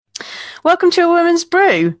Welcome to A Woman's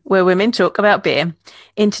Brew, where women talk about beer.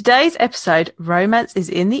 In today's episode, romance is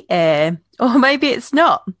in the air. Or maybe it's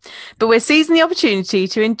not. But we're seizing the opportunity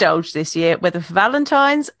to indulge this year, whether for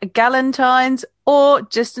Valentine's, Galentine's, or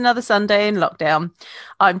just another Sunday in lockdown.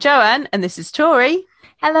 I'm Joanne, and this is Tori.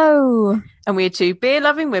 Hello. And we are two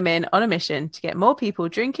beer-loving women on a mission to get more people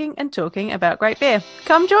drinking and talking about great beer.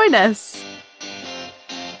 Come join us.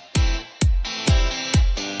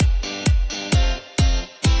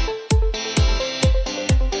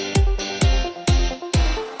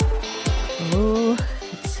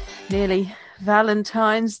 Nearly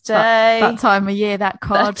Valentine's Day. That time of year, that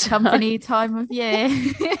card company time of year.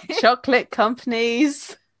 Chocolate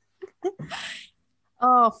companies.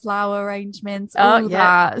 Oh, flower arrangements, all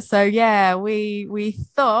that. So yeah, we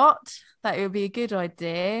thought that it would be a good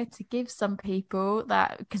idea to give some people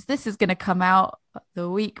that, because this is going to come out the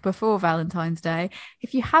week before Valentine's Day.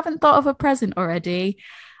 If you haven't thought of a present already,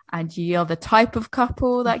 and you're the type of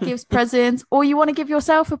couple that gives presents, or you want to give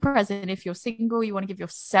yourself a present. If you're single, you want to give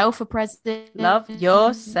yourself a present. Love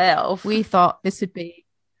yourself. We thought this would be,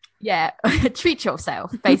 treat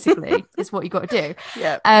yourself, basically, is what you got to do.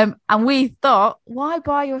 Yeah. And we thought, why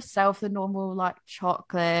buy yourself the normal like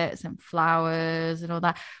chocolates and flowers and all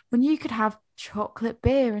that when you could have chocolate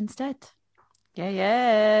beer instead?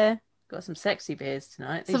 Yeah. Got some sexy beers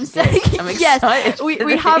tonight. I'm excited. Yes,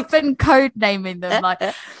 we have been code naming them like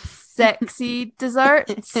sexy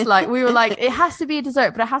desserts. Like we were like, it has to be a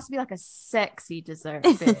dessert, but it has to be like a sexy dessert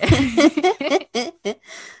beer.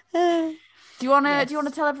 Do you want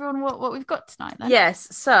to tell everyone what we've got tonight then?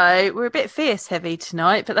 Yes, so we're a bit fierce heavy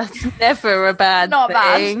tonight, but that's never a bad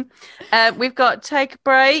thing. We've got Take a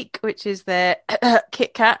Break, which is their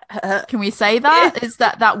Kit Kat. Can we say that? Is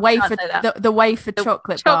that wafer, the wafer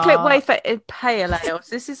chocolate bar? Chocolate wafer pale ales.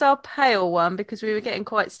 This is our pale one because we were getting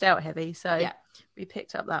quite stout heavy, so we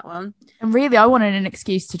picked up that one. And really, I wanted an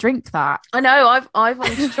excuse to drink that. I know, I've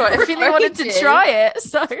wanted to try it. I really wanted to try it.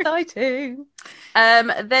 So I too.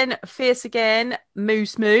 Then Fierce Again,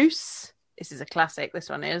 Moose. This is a classic, this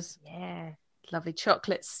one is. Yeah. Lovely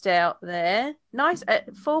chocolate stout there. Nice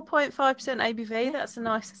at 4.5% ABV. That's a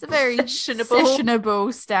nice, it's a very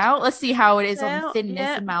sessionable stout. Let's see how it is on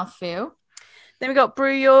thinness and mouthfeel. Then we got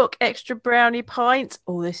Brew York Extra Brownie Pint.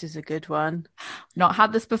 Oh, this is a good one. Not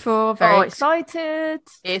had this before. Very excited.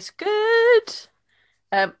 It's good.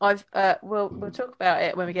 We'll talk about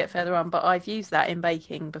it when we get further on, but I've used that in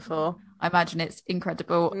baking before. I imagine it's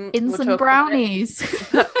incredible. Instant brownies.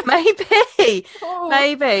 Maybe.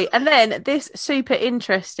 And then this super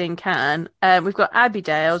interesting can. We've got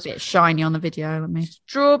Abbeydale's. It's a bit shiny on the video. Let me.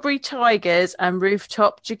 Strawberry Tigers and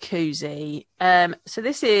Rooftop Jacuzzi. So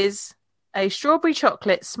this is a strawberry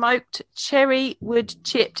chocolate smoked cherry wood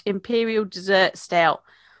chipped imperial dessert stout.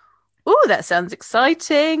 Oh, that sounds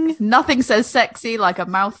exciting. Nothing says sexy like a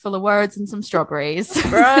mouthful of words and some strawberries.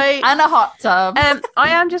 Right. And a hot tub.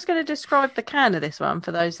 I am just going to describe the can of this one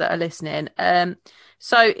for those that are listening.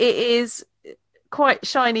 So it is quite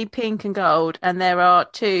shiny pink and gold, and there are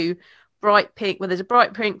two bright pink, there's a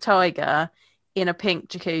bright pink tiger in a pink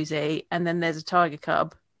jacuzzi, and then there's a tiger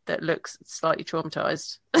cub that looks slightly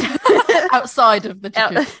traumatized outside of the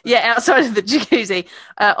jacuzzi. Outside of the jacuzzi,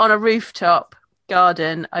 on a rooftop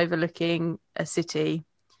garden overlooking a city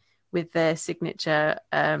with their signature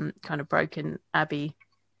kind of broken abbey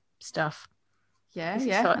stuff.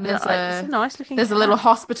 And it's a nice looking. There's a little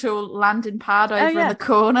hospital landing pad over in the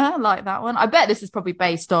corner, like that one. I bet this is probably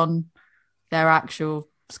based on their actual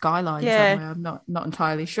skyline somewhere. I'm not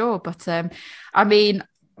entirely sure, but I mean,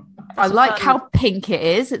 I like how pink it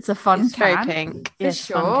is. It's a fun can. Very pink. For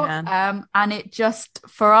sure. And it just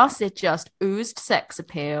oozed sex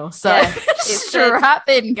appeal. So strap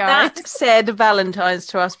in, guys. That said Valentine's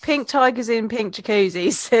to us. Pink tigers in pink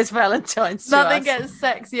jacuzzis says Valentine's to us. Nothing gets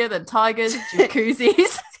sexier than tigers,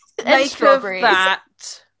 jacuzzis, and Make strawberries. Of that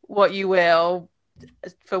what you will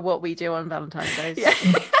for what we do on Valentine's Day. Yeah.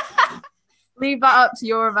 Leave that up to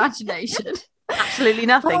your imagination. Absolutely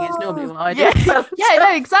nothing is normally what I do.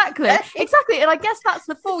 Exactly. And I guess that's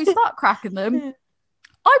before we start cracking them.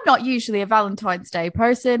 I'm not usually a Valentine's Day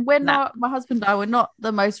person. We're not, my husband and I, we're not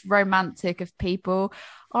the most romantic of people.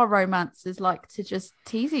 Our romances like to just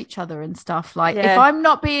tease each other and stuff. Like if I'm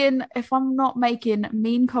not making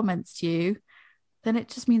mean comments to you, then it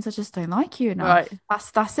just means I just don't like you enough.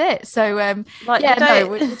 Right. That's it. So we're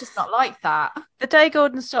just not like that. The day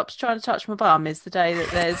Gordon stops trying to touch my bum is the day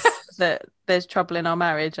that there's trouble in our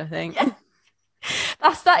marriage, I think. Yeah.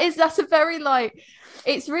 That's a very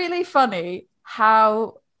it's really funny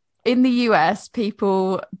how in the US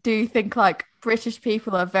people do think like, British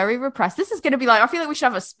people are very repressed. This is going to be like, I feel like we should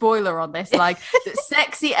have a spoiler on this, like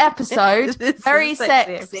sexy episode, very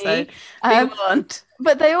sexy.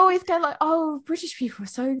 But they always go like, oh, British people are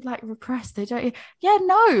so like repressed. They don't. Yeah,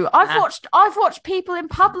 no. I've watched people in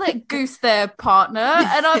public goose their partner,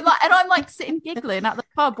 and I'm like sitting giggling at the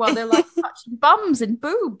pub while they're like touching bums and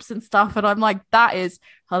boobs and stuff, and I'm like, that is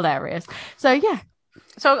hilarious. So yeah.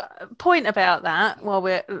 So point about that. Well,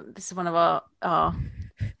 this is one of our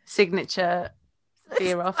signature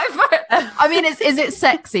veer off. I mean, is it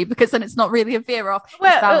sexy? Because then it's not really a veer off.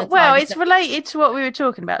 Well, it's related to what we were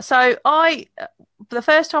talking about. So the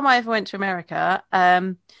first time I ever went to America,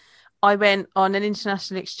 I went on an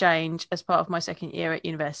international exchange as part of my second year at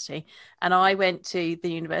university, and I went to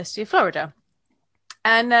the University of Florida,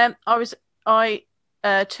 and I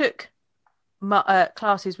took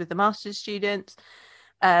classes with the master's students,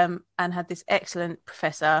 and had this excellent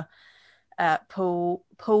professor. Paul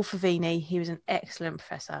Favini. He was an excellent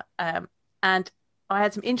professor, and I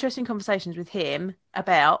had some interesting conversations with him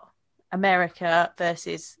about America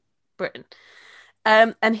versus Britain.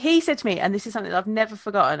 And he said to me, and this is something that I've never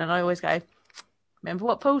forgotten, and I always go, remember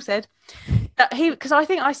what Paul said? Because I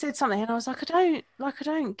think I said something, and I was like, I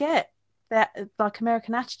don't get that like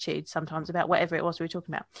American attitude sometimes about whatever it was we were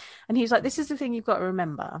talking about. And he was like, this is the thing you've got to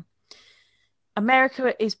remember: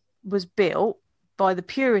 America was built by the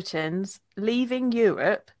Puritans leaving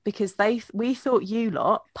Europe because we thought you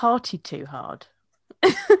lot partied too hard.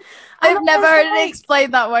 I've never heard it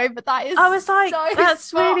explained that way, but that is. I was like, so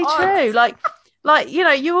that's really true. Like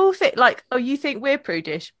you all think like, oh, you think we're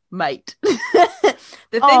prudish, mate. The things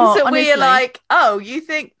that honestly, we are like, oh, you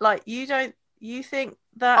think like you think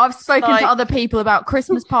that. I've spoken to other people about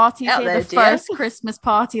Christmas parties here. The first Christmas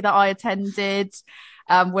party that I attended.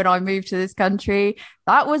 When I moved to this country,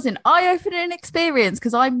 that was an eye-opening experience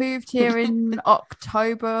because I moved here in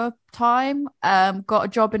October time, got a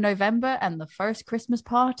job in November, and the first Christmas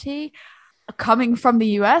party, coming from the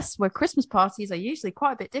US where Christmas parties are usually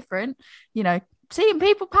quite a bit different, seeing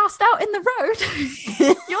people passed out in the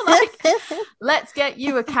road, you're like, let's get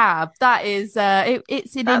you a cab. That is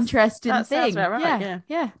it's an interesting thing. Right,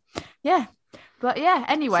 yeah. But yeah,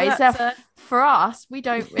 anyway, so for us, we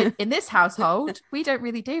don't, in this household, we don't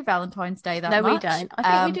really do Valentine's Day that much. No, we don't.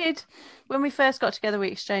 I think we did, when we first got together, we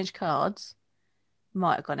exchanged cards.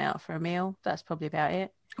 Might have gone out for a meal. That's probably about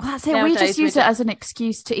it. Well, that's it. Nowadays, we just use it as an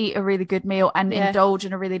excuse to eat a really good meal and indulge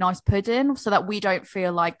in a really nice pudding so that we don't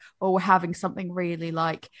feel like, oh, we're having something really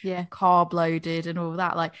like carb loaded and all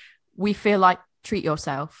that. Like, we feel like treat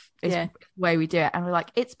yourself is the way we do it. And we're like,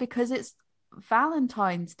 it's because it's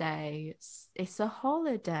Valentine's Day. It's a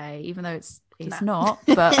holiday, even though it's not.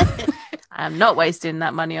 But I'm not wasting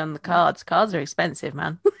that money on the cards. Cards are expensive,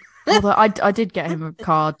 man. Although I did get him a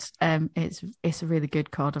card. It's a really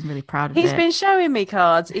good card. I'm really proud of it. He's been showing me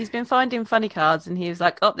cards. He's been finding funny cards, and he was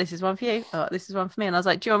like, "Oh, this is one for you. Oh, this is one for me." And I was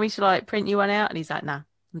like, "Do you want me to like print you one out?" And he's like, "Nah,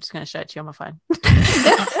 I'm just going to show it to you on my phone."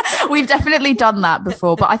 We've definitely done that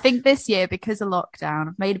before, but I think this year, because of lockdown,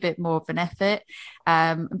 I've made a bit more of an effort,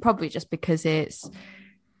 and probably just because it's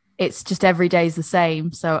just every day's the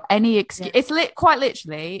same. So any excuse, it's quite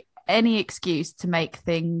literally any excuse to make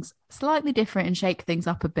things slightly different and shake things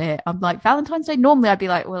up a bit. I'm like, Valentine's Day, normally I'd be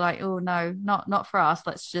like, well, like, oh no, not for us.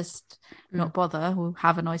 Let's just not bother. We'll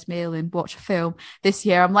have a nice meal and watch a film. This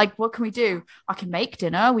year, I'm like, what can we do? I can make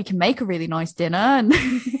dinner. We can make a really nice dinner and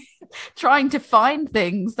trying to find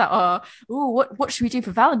things that are, what should we do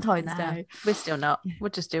for Valentine's Day? We're still not.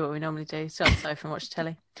 We'll just do what we normally do. Sit on the sofa and watch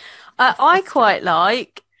telly. I quite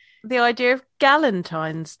like the idea of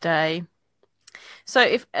Galentine's Day. So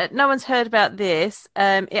if no one's heard about this,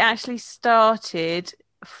 it actually started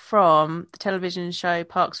from the television show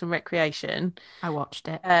Parks and Recreation. I watched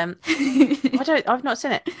it. I've not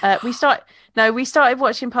seen it. We started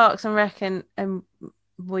watching Parks and Rec and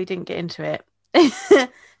we didn't get into it.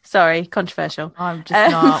 Sorry, controversial. I'm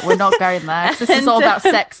just not. We're not going there. This is all about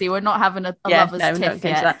sexy. We're not having a lover's tiff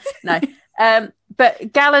yet. No.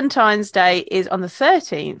 But Galentine's Day is on the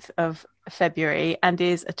 13th of February and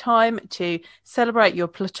is a time to celebrate your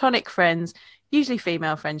platonic friends, usually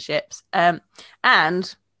female friendships.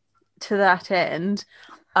 And to that end,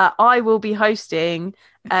 I will be hosting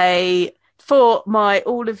for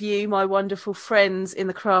all of you, my wonderful friends in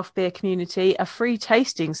the craft beer community, a free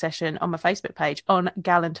tasting session on my Facebook page on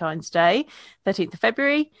Galentine's Day, 13th of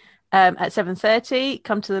February. At 7:30,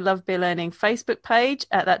 come to the Love Beer Learning Facebook page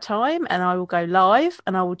at that time, and I will go live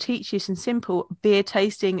and I will teach you some simple beer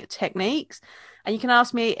tasting techniques. And you can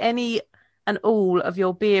ask me any and all of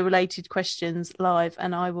your beer related questions live,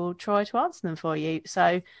 and I will try to answer them for you.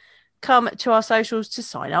 So come to our socials to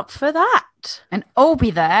sign up for that. And I'll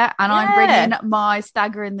be there, and I'm bringing my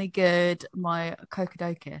staggeringly good, my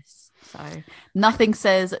Jacuzzis. So nothing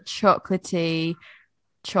says chocolatey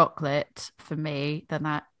chocolate for me than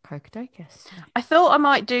that Jacuzzis. I thought I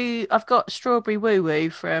might do, I've got strawberry woo woo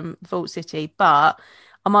from Vault City, but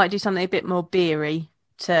I might do something a bit more beery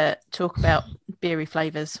to talk about beery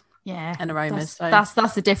flavours. Yeah, and aromas. That's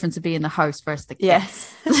the difference of being the host versus the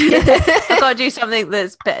guest. Yes. I've got to do something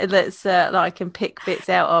that's that I can pick bits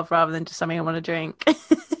out of rather than just something I want to drink.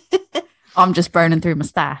 I'm just burning through my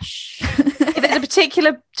stash. If there's a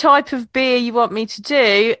particular type of beer you want me to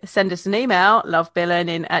do, send us an email,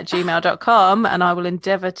 lovebilllearning@gmail.com, and I will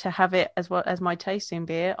endeavour to have it as well as my tasting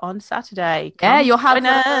beer on Saturday. You'll have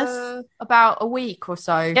us about a week or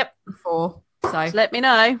so before. So just let me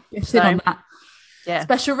know. Sit on that. Yeah.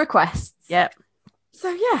 Special requests. Yep.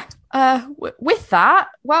 So with that,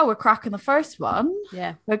 we're cracking the first one.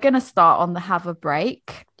 Yeah. We're gonna start on the have a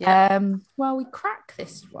break. Yeah. We crack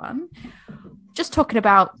this one. Just talking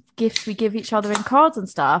about gifts we give each other in cards and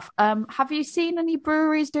stuff. Have you seen any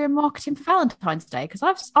breweries doing marketing for Valentine's Day?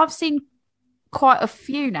 Because I've seen quite a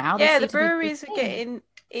few now. Yeah, the breweries are getting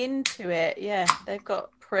into it. Yeah, they've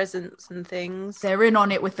got presents and things. They're in on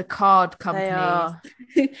it with the card companies.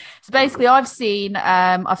 They are. So basically, I've seen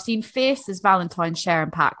Fierce's Valentine's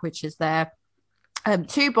sharing pack, which is their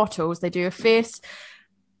 2 bottles. They do a Fierce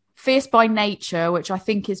by Nature, which I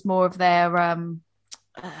think is more of their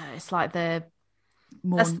it's like their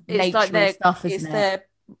more nature stuff, isn't it?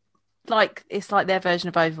 It's like their version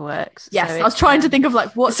of Overworks. Yes, so I was trying to think of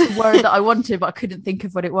what's the word that I wanted, but I couldn't think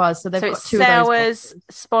of what it was. So they've got 2 sours, of those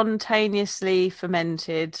spontaneously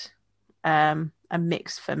fermented, and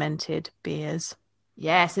mixed fermented beers.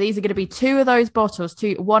 Yeah, so these are going to be 2 of those bottles,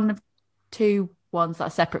 2 ones that are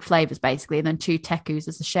separate flavors basically, and then 2 Tekus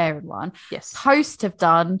as a sharing one. Yes, Host have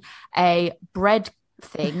done a bread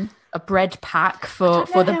thing, a bread pack for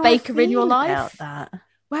the baker in your life. About that.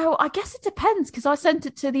 Well, I guess it depends, because I sent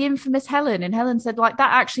it to the infamous Helen, and Helen said that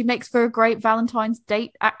actually makes for a great Valentine's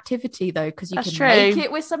date activity, though, because you can make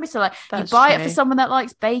it with somebody. So you buy it for someone that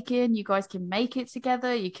likes bacon. You guys can make it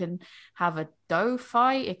together. You can have a dough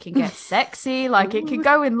fight. It can get sexy. It can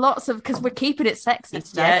go in lots of, because we're keeping it sexy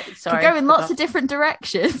today. It can go in lots of different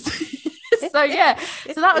directions. So I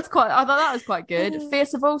thought that was quite good.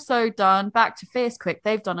 Fierce have also done, back to Fierce Quick,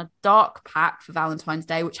 they've done a dark pack for Valentine's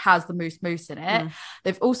Day, which has the moose in it.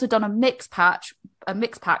 They've also done a mix pack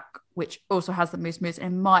which also has the moose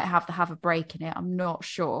and might have a break in it. I'm not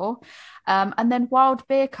sure. And then Wild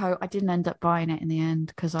Beer Co. I didn't end up buying it in the end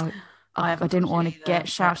because I didn't want to get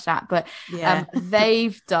shouted at, but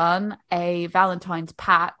they've done a Valentine's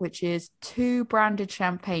pack, which is 2 branded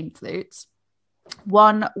champagne flutes,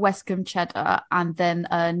 1 Westcombe cheddar, and then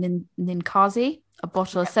a Ninkasi, a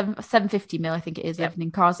bottle of 750ml, I think it is, of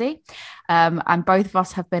Ninkasi. And both of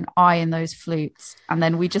us have been eyeing those flutes, and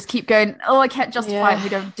then we just keep going, I can't justify it, we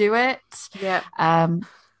don't do it.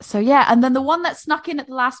 And then the one that snuck in at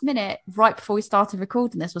the last minute right before we started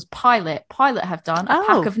recording this was Pilot have done a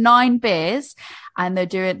pack of 9 beers, and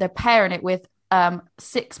they're pairing it with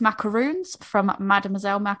 6 macaroons from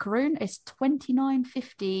Mademoiselle Macaroon. It's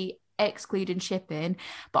 $29.50 excluding shipping,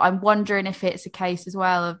 but I'm wondering if it's a case as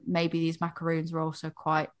well of maybe these macaroons are also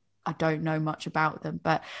quite, I don't know much about them,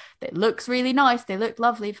 but it looks really nice. They look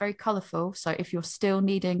lovely, very colourful. So if you're still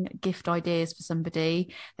needing gift ideas for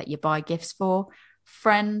somebody that you buy gifts for,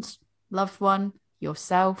 friend, loved one,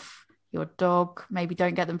 yourself, your dog, maybe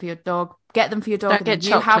don't get them for your dog, get them for your dog, don't and get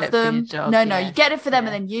then you have them. Dog, no, you get it for them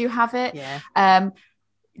and then you have it.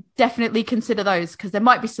 Definitely consider those, because there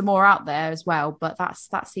might be some more out there as well, but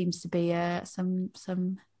that seems to be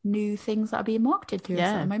some new things that are being marketed to us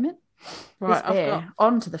at the moment. Right, I've got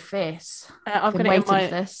on to the Fierce. I've got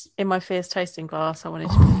it in my Fierce tasting glass. I wanted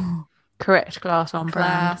to be correct glass on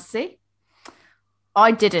brand. Classy.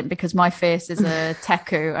 I didn't, because my Fierce is a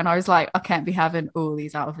Teku, and I was like, I can't be having all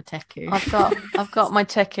these out of a Teku. I've got my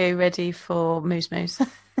Teku ready for Moose. I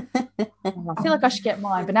feel like I should get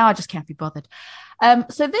mine, but now I just can't be bothered.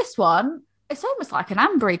 So this one, it's almost like an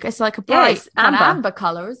amber. It's like a bright amber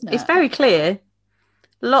colour, isn't it? It's very clear.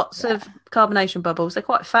 Lots of carbonation bubbles. They're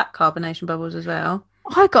quite fat carbonation bubbles as well.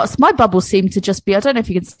 My bubbles seem to just be, I don't know if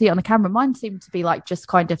you can see it on the camera, mine seem to be just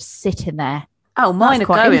kind of sitting there. Oh, mine are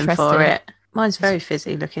going for it. Mine's very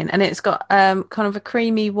fizzy looking, and it's got kind of a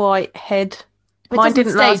creamy white head. But mine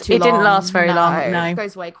didn't last. It didn't last very long. No, it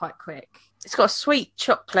goes away quite quick. It's got a sweet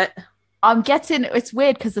chocolate. I'm getting, it's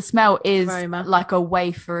weird because the smell is like a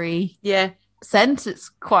wafery scent. It's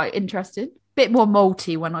quite interesting. Bit more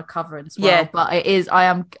malty when I cover it as well. Yeah. But it is,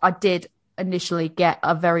 I did initially get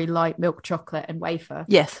a very light milk chocolate and wafer.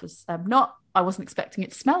 Yes. Was, I wasn't expecting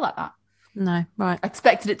it to smell like that. No, right. I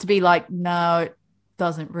expected it to be like, no, it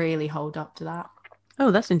doesn't really hold up to that.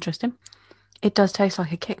 Oh, that's interesting. It does taste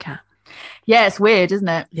like a Kit Kat. Yeah, it's weird, isn't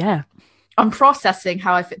it? Yeah. I'm processing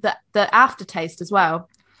how I feel. The aftertaste as well.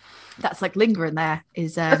 That's like lingering there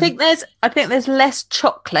is. I think there's less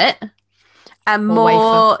chocolate and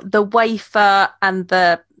more wafer. The wafer and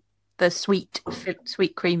the sweet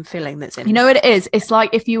cream filling that's in. You know what it is? It's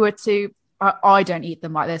like if you were to. I don't eat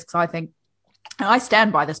them like this because I think, and I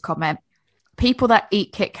stand by this comment. People that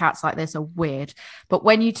eat Kit Kats like this are weird. But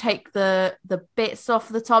when you take the bits off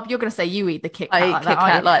the top, you're going to say you eat the Kit Kat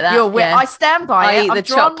like that. You're weird. Yeah. I stand by it. I eat the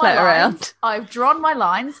chocolate around. I've drawn my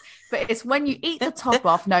lines. But it's when you eat the top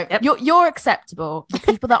off. No, yep. You're acceptable. The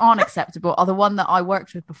people that aren't acceptable are the one that I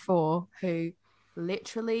worked with before who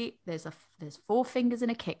literally there's 4 fingers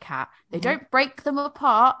in a Kit Kat. They don't break them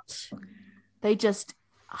apart. They just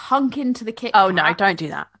hunk into the Kit Kat. Oh, no, don't do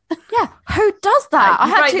that. Yeah, who does that? Right,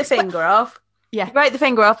 you break the finger off. Yeah, you break the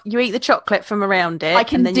finger off. You eat the chocolate from around it. I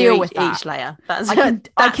can and then deal you with eat that. Each layer. That's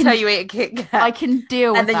how you eat a Kit Kat. I can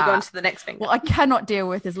deal with that. And then you go on to the next finger. What I cannot deal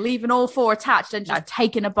with is leaving all 4 attached and just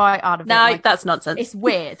taking a bite out of it. No, that's nonsense. It's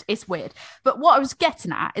weird. It's weird. But what I was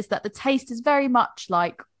getting at is that the taste is very much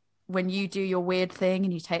like when you do your weird thing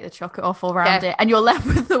and you take the chocolate off all around it and you're left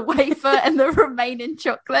with the wafer and the remaining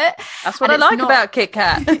chocolate. That's what I like about Kit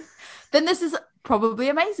Kat. Then this is probably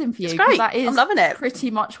amazing for you. It's great. That is I'm loving it.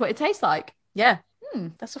 Pretty much what it tastes like. Yeah.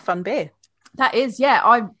 That's a fun beer. That is, yeah.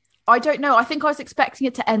 I don't know. I think I was expecting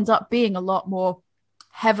it to end up being a lot more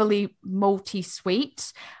heavily malty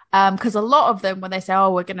sweet. Because a lot of them, when they say,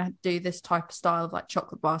 oh, we're going to do this type of style of like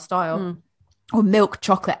chocolate bar style or milk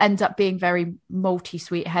chocolate, ends up being very malty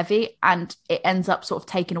sweet heavy. And it ends up sort of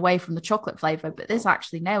taking away from the chocolate flavour. But this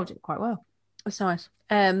actually nailed it quite well. It's nice.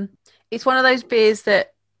 It's one of those beers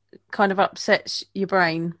that kind of upsets your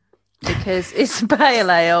brain because it's a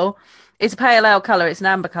pale ale. It's a pale ale colour. It's an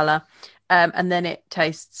amber colour. And then it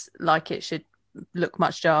tastes like it should look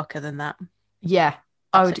much darker than that. Yeah,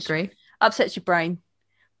 I would agree. Upsets your brain.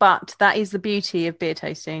 But that is the beauty of beer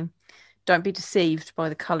tasting. Don't be deceived by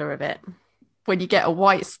the colour of it. When you get a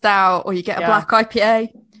white stout or you get a black IPA.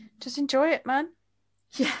 Just enjoy it, man.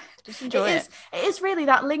 Yeah. Just enjoy it. It is really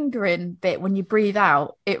that lingering bit when you breathe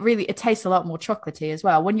out. It tastes a lot more chocolatey as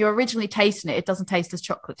well. When you're originally tasting it, it doesn't taste as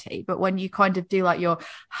chocolatey. But when you kind of do like your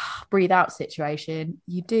breathe out situation,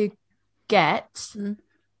 you do get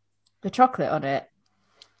the chocolate on it.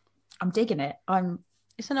 I'm digging it. I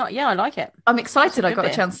like it. I'm excited I got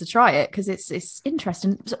a chance to try it because it's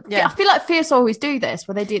interesting. Yeah. I feel like Fierce always do this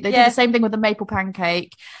where they do the same thing with the maple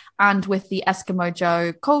pancake and with the Eskimo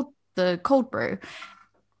Joe cold brew.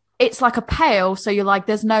 It's like a pale, so you're like,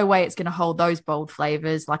 there's no way it's going to hold those bold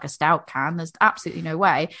flavors like a stout can. There's absolutely no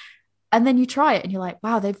way. And then you try it and you're like,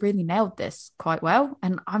 wow, they've really nailed this quite well.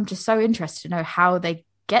 And I'm just so interested to know how they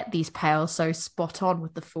get these pales so spot on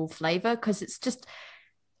with the full flavor, because it's just,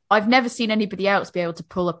 I've never seen anybody else be able to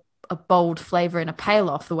pull a bold flavor in a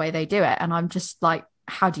pale off the way they do it. And I'm just like,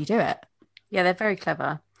 how do you do it? Yeah, they're very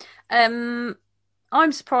clever. I'm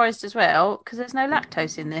surprised as well because there's no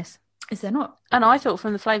lactose in this. Is there not? And I thought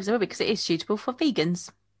from the flavours it would be because it is suitable for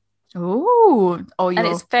vegans. Ooh. And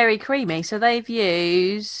it's very creamy. So they've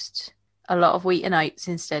used a lot of wheat and oats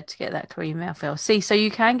instead to get that creamy mouthfeel. See, so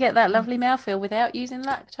you can get that lovely mouthfeel without using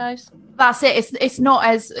lactose. That's it. It's not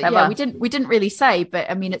as we didn't really say,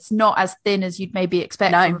 but I mean it's not as thin as you'd maybe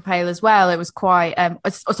expect from a pale as well. It was quite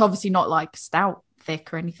it's obviously not like stout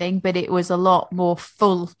thick or anything, but it was a lot more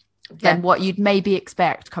full than what you'd maybe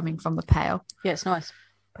expect coming from the pale. Yeah, it's nice.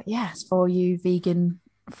 But yes, for you vegan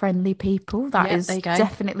friendly people, that is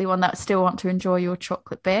definitely one that still want to enjoy your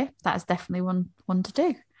chocolate beer. That is definitely one to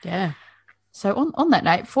do. Yeah. So on that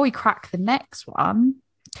note, before we crack the next one,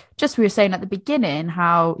 just we were saying at the beginning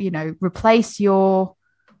how, replace your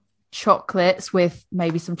chocolates with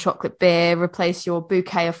maybe some chocolate beer, replace your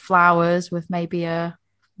bouquet of flowers with maybe a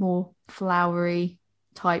more flowery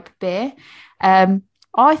type beer.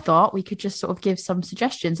 I thought we could just sort of give some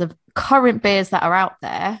suggestions of current beers that are out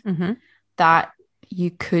there that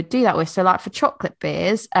you could do that with. So like for chocolate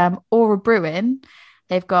beers, Aura Brewing,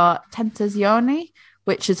 they've got Tentazione,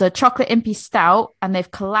 which is a chocolate impy stout, and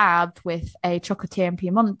they've collabed with a chocolatier in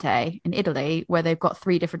Piemonte in Italy where they've got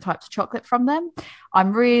 3 different types of chocolate from them.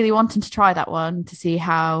 I'm really wanting to try that one to see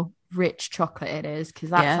how rich chocolate it is because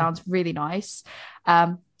that sounds really nice.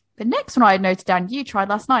 The next one I had noted down, you tried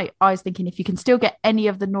last night. I was thinking if you can still get any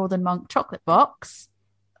of the Northern Monk chocolate box,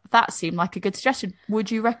 that seemed like a good suggestion.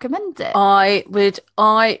 Would you recommend it?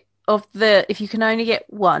 If you can only get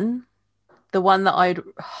one, the one that I'd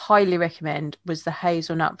highly recommend was the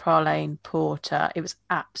hazelnut praline porter. It was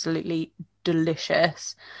absolutely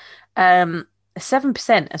delicious. 7%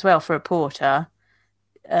 as well for a porter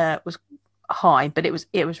was high, but it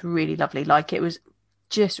was really lovely. Like, it was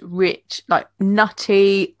just rich, like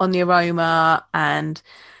nutty on the aroma and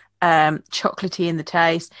chocolatey in the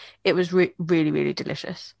taste. It was really, really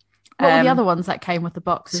delicious. What were the other ones that came with the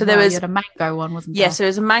box? So there was, you had a mango one, wasn't there? Yeah, so it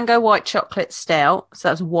was a mango white chocolate stout. So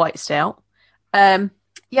that was white stout.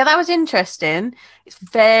 Yeah, that was interesting. It's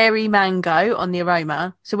very mango on the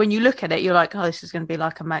aroma. So when you look at it, you're like, oh, this is going to be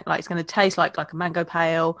like it's going to taste like a mango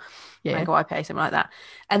pale, mango IPA, something like that.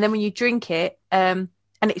 And then when you drink it, and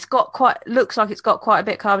looks like it's got quite a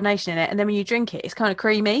bit of carbonation in it. And then when you drink it, it's kind of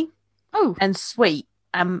creamy, and sweet,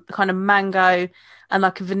 and kind of mango, and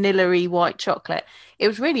like a vanilla-y white chocolate. It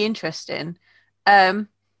was really interesting. Not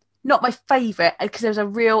my favourite because there was a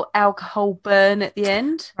real alcohol burn at the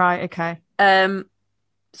end. Right. Okay.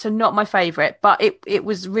 So not my favourite, but it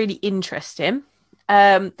was really interesting.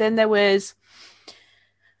 Then there was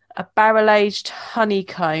a barrel-aged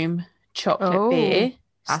honeycomb chocolate beer.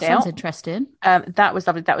 That sounds interesting. That was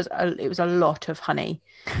lovely. It was a lot of honey,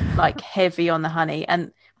 like heavy on the honey,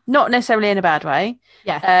 and not necessarily in a bad way.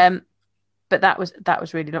 Yeah. But that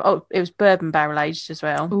was really lovely. Oh, it was bourbon barrel-aged as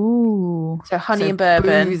well. Ooh. So honey and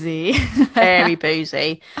bourbon. Boozy. Very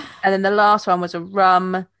boozy. And then the last one was a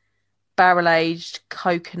rum barrel-aged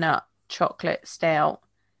coconut chocolate stout,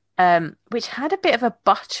 which had a bit of a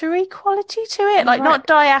buttery quality to it, like not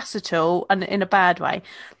diacetyl and in a bad way.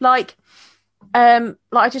 Like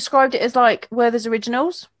I described it as like Werther's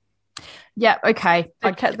Originals. Yeah, okay.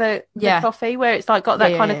 The toffee where it's like got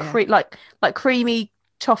that kind of like creamy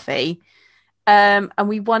toffee. And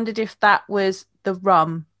we wondered if that was the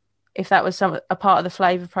rum, if that was a part of the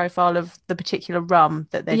flavour profile of the particular rum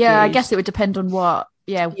that they used. I guess it would depend on what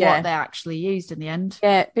they actually used in the end.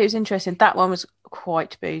 Yeah, but it was interesting. That one was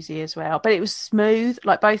quite boozy as well, but it was smooth.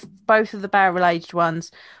 Like both of the barrel-aged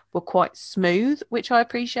ones were quite smooth, which I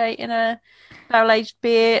appreciate in a barrel-aged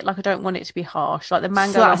beer. Like, I don't want it to be harsh. Like the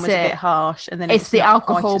mango one was a bit harsh, and then it's the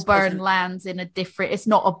alcohol burn lands in a different. It's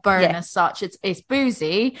not a burn as such. It's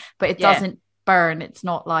boozy, but it doesn't burn. It's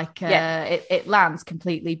not like it lands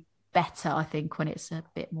completely better, I think, when it's a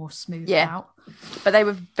bit more smoothed out. But they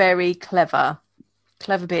were very clever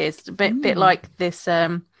beers. A bit like this.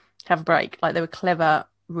 Have a break. Like, they were clever,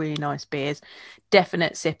 really nice beers.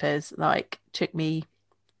 Definite sippers. Like, took me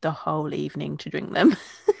the whole evening to drink them.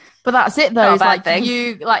 But that's it though. It's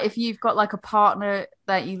like if you've got like a partner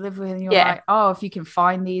that you live with and you're like, oh, if you can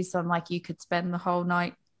find these, then like you could spend the whole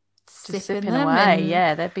night sipping them away.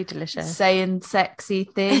 Yeah, they'd be delicious. Saying sexy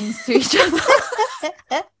things to each other.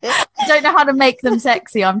 I don't know how to make them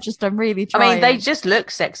sexy. I'm really trying. I mean, they just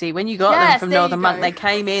look sexy. When you got them from Northern Monk, they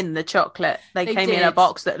came in the chocolate. They came in a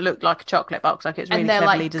box that looked like a chocolate box. Like, it's really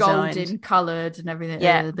cleverly designed. And they're like golden coloured and everything.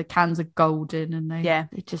 Yeah. The cans are golden and they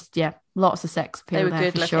just, lots of sex appeal. They were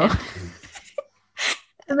good looking. Sure.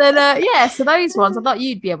 And then, so those ones, I thought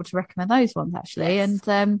you'd be able to recommend those ones actually. Yes.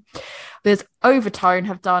 And there's Overtone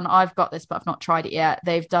have done, I've got this, but I've not tried it yet.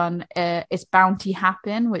 They've done, it's Bounty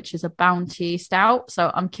Happen, which is a bounty stout.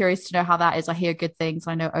 So I'm curious to know how that is. I hear good things.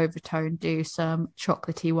 I know Overtone do some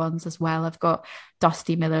chocolatey ones as well. I've got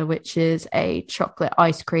Dusty Miller, which is a chocolate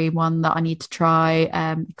ice cream one that I need to try.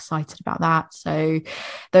 Excited about that. So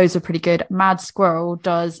those are pretty good. Mad Squirrel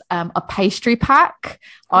does a pastry pack.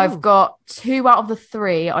 Ooh. I've got 2 out of the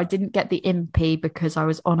 3. I didn't get the Impy because I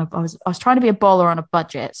was trying to be a baller on a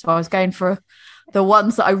budget. So I was going for the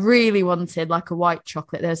ones that I really wanted, like a white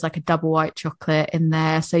chocolate. There's like a double white chocolate in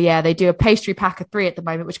there. So yeah, they do a pastry pack of 3 at the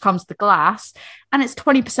moment, which comes with glass, and it's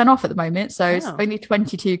 20% off at the moment. So it's only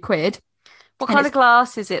 22 quid. What kind of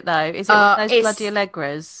glass is it though? Is it those bloody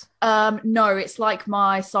Allegras? No, it's like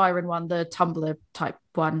my Siren one, the tumbler type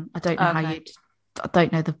one. I don't know I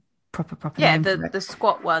don't know the proper name. Yeah, the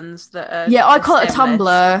squat ones that are. Yeah, I call it a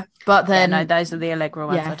tumbler, but then no, those are the Allegra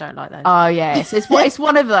ones. I don't like those. Oh yes, it's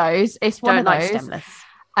one of those. It's one of those. Stemless.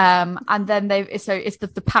 And then it's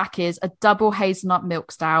the pack is a double hazelnut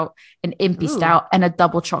milk stout, an Impy stout, and a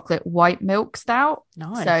double chocolate white milk stout.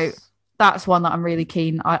 Nice. So that's one that I'm really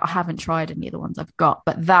keen. I haven't tried any of the ones I've got,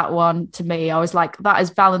 but that one to me, I was like, that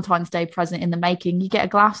is Valentine's Day present in the making. You get a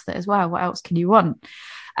glass there as well. What else can you want?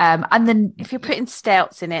 And then if you're putting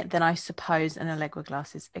stouts in it, then I suppose an Allegra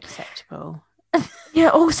glass is acceptable. Yeah.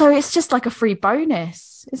 Also, it's just like a free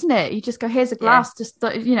bonus, isn't it? You just go, here's a glass, just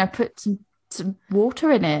put some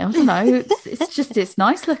water in it. I don't know. It's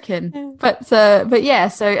nice looking. But yeah.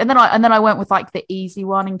 So and then I went with like the easy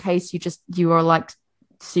one in case you are like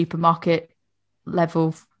supermarket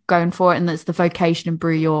level going for it, and that's the Vocation and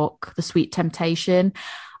Brew York, the Sweet Temptation.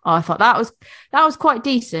 I thought that was quite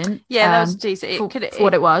decent. Yeah, that was decent. For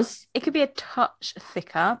what it was. It could be a touch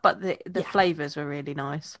thicker, but the flavours were really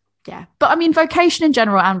nice. Yeah, but I mean, Vocation in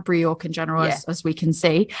general and Brew York in general, as we can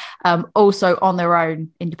see, also on their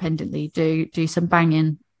own independently do some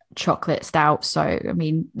banging chocolate stouts. So I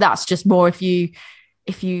mean, that's just more if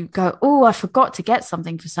you go, oh, I forgot to get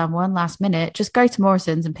something for someone last minute, just go to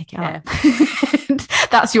Morrison's and pick it up.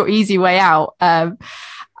 That's your easy way out.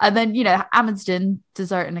 And then, Amundsen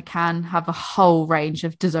dessert in a can have a whole range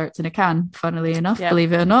of desserts in a can, funnily enough,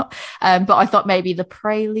 believe it or not. But I thought maybe the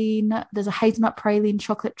praline, there's a hazelnut praline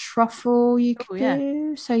chocolate truffle you could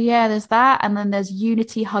do. So there's that. And then there's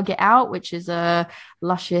Unity Hug It Out, which is a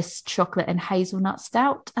luscious chocolate and hazelnut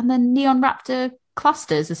stout. And then Neon Raptor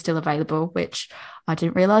clusters are still available, which I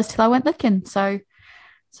didn't realise till I went looking. So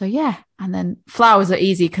yeah, and then flowers are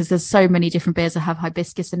easy because there's so many different beers that have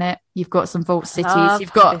hibiscus in it. You've got some Vault Cities,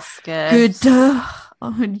 you've got Good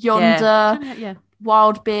Yonder,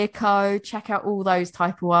 Wild Beer Co. Check out all those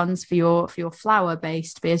type of ones for your flower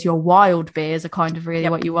based beers. Your wild beers are kind of really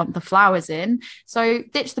what you want the flowers in. So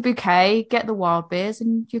ditch the bouquet, get the wild beers,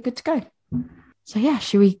 and you're good to go. So yeah,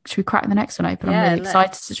 should we crack the next one open? I'm really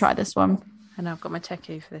excited to try this one. And I've got my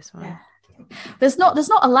techie for this one. Yeah. There's not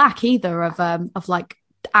a lack either of like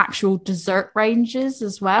actual dessert ranges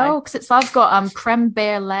as well, because I've got creme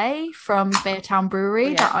brulee from Beartown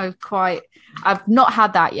Brewery that I've not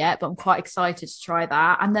had that yet, but I'm quite excited to try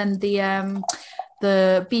that. And then the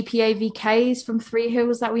BPA VKs from Three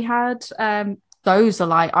Hills that we had, those are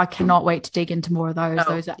like, I cannot wait to dig into more of those.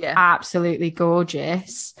 Those are absolutely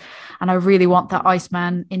gorgeous. And I really want that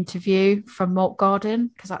Iceman interview from Malt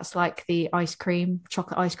Garden, because that's like the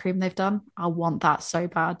chocolate ice cream they've done. I want that so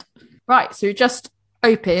bad. Right, so we just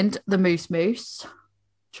opened the Moose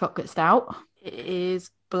chocolate stout. It is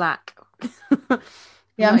black.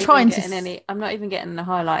 I'm trying to. I'm not even getting the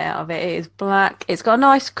highlight out of it. It is black. It's got a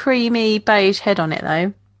nice creamy beige head on it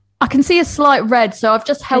though. I can see a slight red, so I've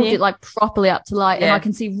just held it like properly up to light, and I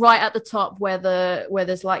can see right at the top where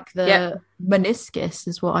there's like the meniscus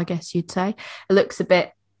is what I guess you'd say. It looks a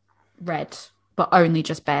bit red, but only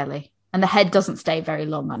just barely, and the head doesn't stay very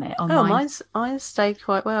long on it. Mine's stayed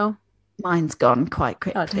quite well. Mine's gone quite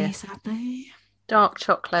quickly, sadly. Dark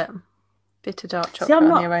chocolate. Bitter dark chocolate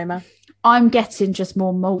on the aroma. I'm getting just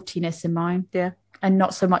more maltiness in mine. Yeah. And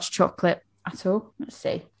not so much chocolate at all. Let's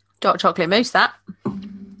see. Dark chocolate mousse, that.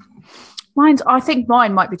 I think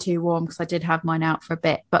mine might be too warm because I did have mine out for a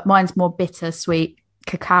bit, but mine's more bitter, sweet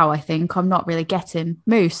cacao, I think. I'm not really getting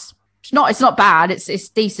mousse. It's not bad. It's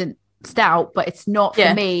decent stout, but it's not,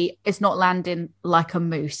 for me, it's not landing like a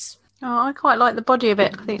mousse. Oh, I quite like the body of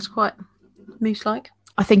it. I think it's quite mousse-like.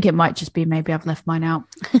 I think it might just be maybe I've left mine out.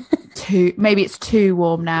 Maybe it's too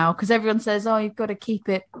warm now, because everyone says, oh, you've got to keep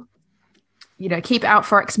it out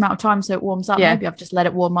for X amount of time so it warms up. Maybe I've just let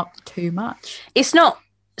it warm up too much. It's not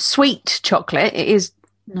sweet chocolate. It is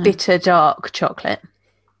bitter dark chocolate.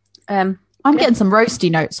 I'm getting some roasty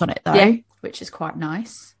notes on it though, which is quite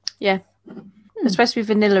nice. Yeah. There's supposed to be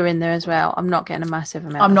vanilla in there as well. I'm not getting a massive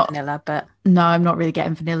amount of vanilla, but no, I'm not really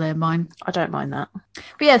getting vanilla in mine. I don't mind that. But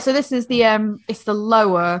yeah, so this is it's the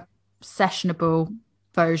lower sessionable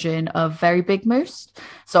version of Very Big Moose.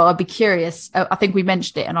 So I'll be curious. I think we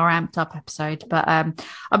mentioned it in our Amped Up episode, but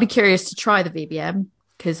I'll be curious to try the VBM,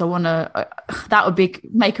 because I want to. That would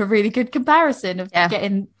make a really good comparison of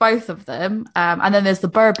getting both of them. And then there's the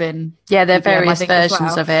bourbon. Yeah, there are VBM, various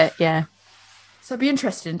versions of it. Yeah. So I'd be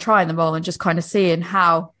interested in trying them all and just kind of seeing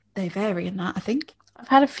how they vary in that, I think. I've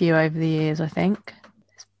had a few over the years, I think.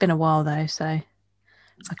 It's been a while though, so I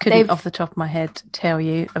couldn't off the top of my head tell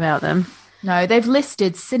you about them. No, they've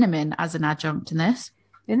listed cinnamon as an adjunct in this.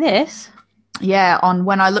 In this? Yeah,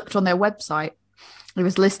 when I looked on their website, it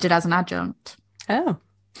was listed as an adjunct. Oh.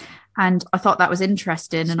 And I thought that was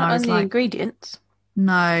interesting. It's and not I was only like, ingredients.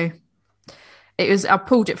 No. I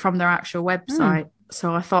pulled it from their actual website.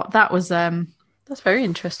 So I thought that was that's very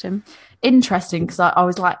interesting. Interesting, because I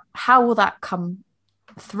was like, how will that come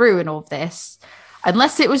through in all of this?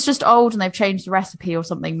 Unless it was just old and they've changed the recipe or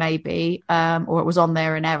something, maybe, or it was on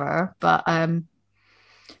there in error. But I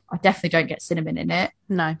definitely don't get cinnamon in it.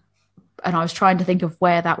 No. And I was trying to think of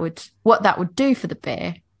what that would do for the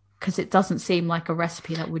beer, because it doesn't seem like a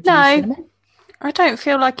recipe that would use cinnamon. I don't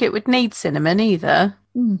feel like it would need cinnamon either.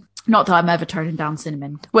 Not that I'm ever turning down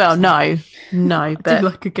cinnamon. Well, no, but I do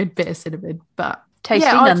like a good bit of cinnamon. But Tasty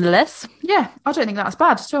Yeah, nonetheless. Yeah, I don't think that's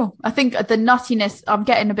bad at all. I think the nuttiness, I'm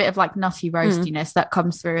getting a bit of like nutty roastiness that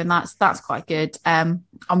comes through, and that's quite good. I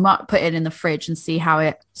might put it in the fridge and see how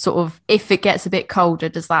it sort of, if it gets a bit colder,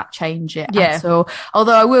 does that change it at all?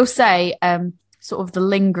 Although I will say, sort of the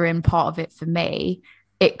lingering part of it for me,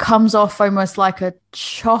 it comes off almost like a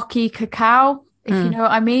chalky cacao, if you know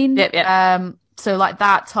what I mean. Yep. So like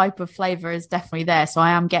that type of flavor is definitely there. So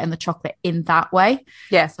I am getting the chocolate in that way.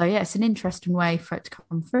 Yeah. So yeah, it's an interesting way for it to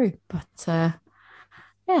come through. But yeah,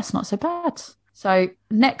 it's not so bad. So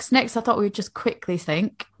next, I thought we would just quickly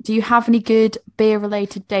think, do you have any good beer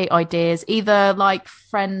related date ideas? Either like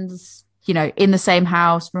friends, in the same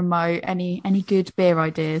house, remote, any good beer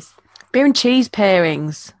ideas? Beer and cheese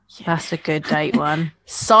pairings. That's a good date one.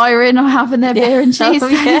 Siren are having their beer and cheese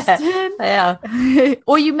tasting. Yeah.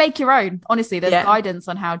 Or you make your own. Honestly, there's guidance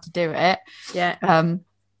on how to do it. Yeah.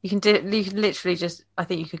 You can literally just, I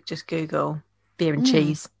think you could just Google beer and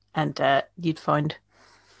cheese and you'd find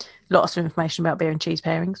lots of information about beer and cheese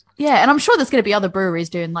pairings. Yeah, and I'm sure there's going to be other breweries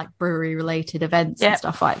doing like brewery related events and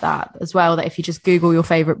stuff like that as well, that if you just Google your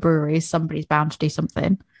favorite breweries, somebody's bound to do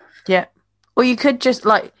something. Yeah. Or you could just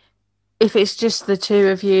like, if it's just the two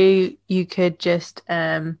of you, you could just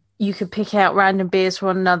you could pick out random beers for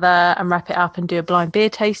one another and wrap it up and do a blind beer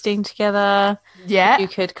tasting together. Yeah, you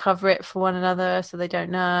could cover it for one another so they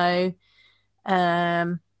don't know. I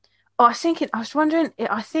was wondering,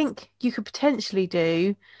 I think you could potentially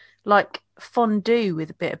do like fondue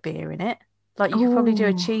with a bit of beer in it. Like you could probably do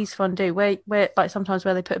a cheese fondue where like sometimes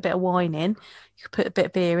where they put a bit of wine in, you could put a bit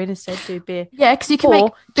of beer in instead, do beer. Yeah, because you can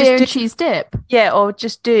make beer and cheese dip. Yeah, or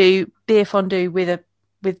just do beer fondue with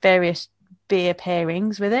various beer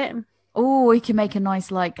pairings with it. Oh, you can make a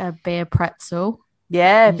nice like a beer pretzel.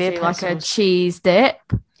 Yeah, beer pretzels. Like a cheese dip.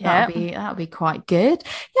 Yeah, that'd be quite good.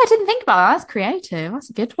 Yeah, I didn't think about that. That's creative.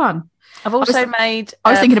 That's a good one. I've also made.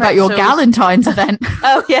 I was thinking about your Galentine's event.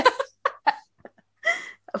 Oh yeah.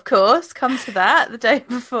 Of course, come to that the day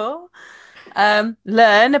before.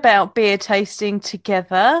 Learn about beer tasting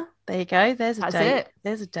together. There you go. There's a date.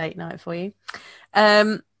 There's a date night for you.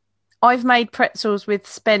 I've made pretzels with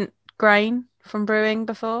spent grain from brewing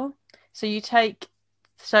before.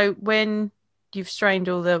 So when you've strained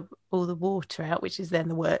all the water out, which is then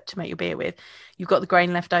the wort to make your beer with, you've got the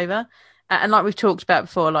grain left over. And like we've talked about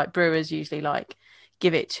before, like brewers usually like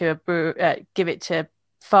give it to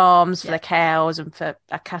farms for the cows and for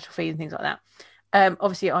cattle feed and things like that.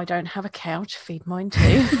 Obviously I don't have a cow to feed mine to.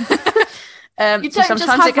 You don't just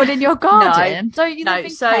have one in your garden? No, don't you live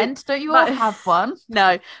in Kent? Don't you all have one?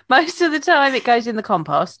 No, most of the time it goes in the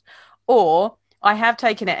compost, or I have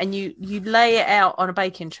taken it and you lay it out on a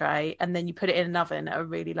baking tray and then you put it in an oven at a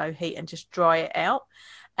really low heat and just dry it out.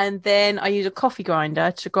 And then I use a coffee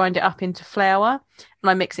grinder to grind it up into flour, and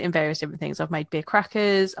I mix it in various different things. I've made beer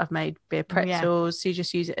crackers, I've made beer pretzels. So you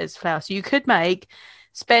just use it as flour. So you could make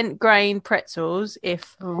spent grain pretzels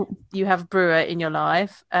if you have a brewer in your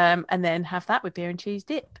life, and then have that with beer and cheese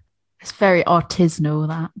dip. It's very artisanal,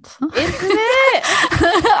 that. Isn't it?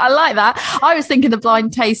 I like that. I was thinking the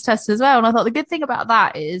blind taste test as well, and I thought the good thing about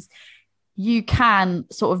that is you can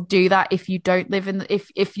sort of do that if you don't live in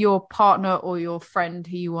if your partner or your friend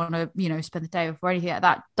who you want to spend the day with or anything like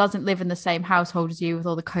that doesn't live in the same household as you with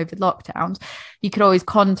all the COVID lockdowns. You could always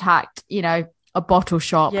contact a bottle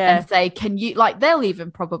shop and say, can you, like, they'll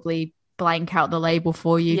even probably blank out the label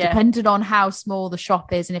for you depending on how small the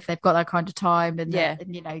shop is and if they've got that kind of time and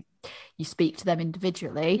you speak to them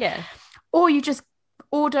individually, or you just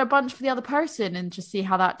order a bunch for the other person and just see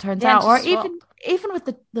how that turns out. Or even with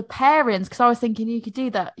the pairings, because I was thinking you could do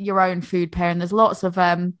that your own food pairing. There's lots of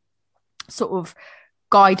sort of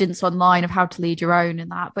guidance online of how to lead your own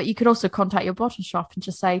and that, but you could also contact your bottle shop and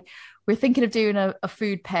just say, we're thinking of doing a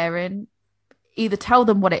food pairing. Either tell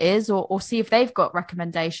them what it is or see if they've got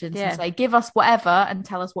recommendations and say, give us whatever and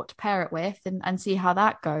tell us what to pair it with and see how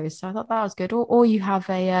that goes. So I thought that was good. Or you have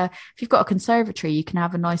if you've got a conservatory, you can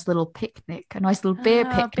have a nice little picnic, a nice little beer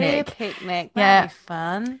picnic. Beer picnic. That'd be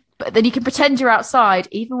fun. But then you can pretend you're outside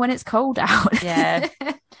even when it's cold out. Yeah.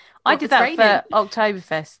 I did that for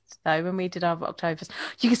Oktoberfest though, when we did our Oktoberfest.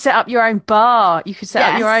 You could set up your own bar. You could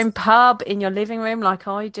set up your own pub in your living room like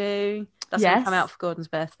I do. That's going to come out for Gordon's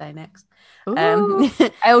birthday next.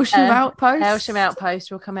 Elsham Outpost. Elsham Outpost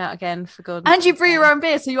will come out again for Gordon's And you brew your own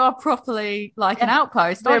beer, so you are properly like an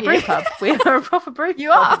outpost, We're aren't a you? brew pub. We are a proper brew pub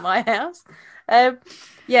at my house.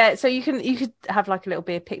 So you could have like a little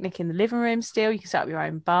beer picnic in the living room still. You can set up your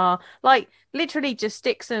own bar. Like literally just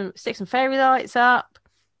stick some fairy lights up.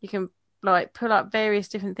 You can like pull up various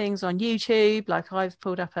different things on YouTube. Like I've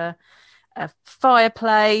pulled up a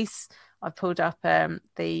fireplace. I've pulled up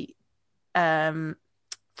the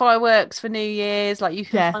fireworks for New Year's. Like you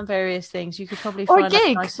can find various things. You could probably or find a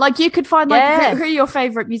gig. Like you could find who your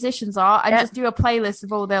favorite musicians are and just do a playlist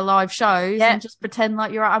of all their live shows and just pretend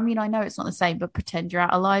like you're. I mean, I know it's not the same, but pretend you're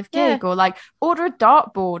at a live gig or like order a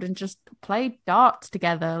dartboard and just play darts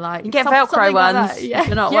together. Like you get Velcro ones. Like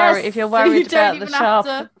you're not worried if you're worried about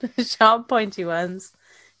the sharp pointy ones.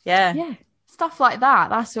 Yeah. Stuff like that.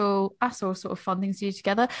 That's all sort of fun things to do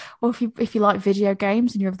together. Or if you like video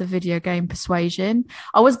games and you're of the video game persuasion.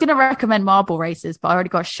 I was going to recommend marble races, but I already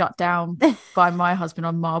got shut down by my husband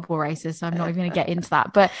on marble races, so I'm not even going to get into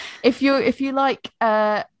that. But if you like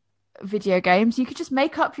video games, you could just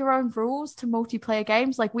make up your own rules to multiplayer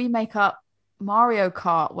games. Like we make up Mario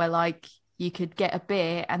Kart, where like you could get a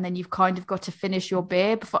beer and then you've kind of got to finish your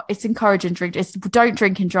beer before. It's encouraging drink. Don't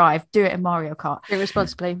drink and drive. Do it in Mario Kart. Drink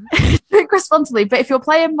responsibly. Drink responsibly. But if you're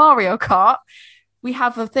playing Mario Kart, we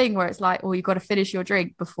have a thing where it's like, you've got to finish your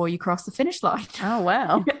drink before you cross the finish line. Oh,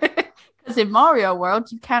 wow. Because in Mario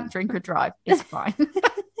World, you can't drink or drive. It's fine.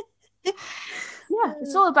 Yeah,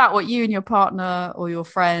 it's all about what you and your partner or your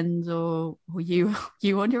friends or you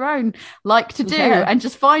on your own like to do and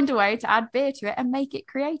just find a way to add beer to it and make it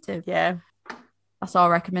creative. Yeah. That's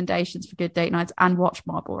our recommendations for good date nights, and watch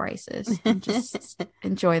marble races and just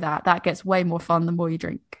enjoy that. That gets way more fun the more you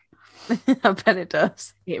drink. I bet it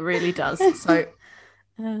does. It really does. So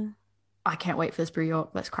I can't wait for this Brew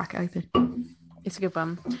York. Let's crack it open. It's a good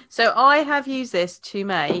one. So I have used this to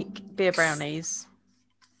make beer brownies.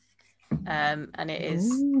 And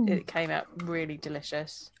it came out really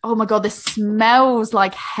delicious. Oh my god, this smells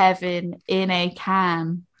like heaven in a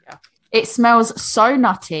can. Yeah. It smells so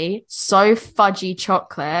nutty, so fudgy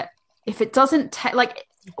chocolate. If it doesn't like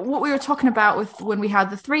what we were talking about with when we had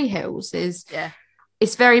the Three Hills is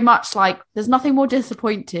it's very much like there's nothing more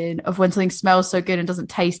disappointing of when something smells so good and doesn't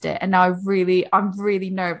taste it. And now I'm really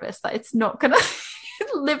nervous that it's not gonna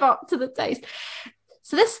live up to the taste.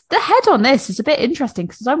 So the head on this is a bit interesting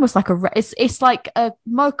because it's almost like it's like a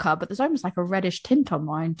mocha, but there's almost like a reddish tint on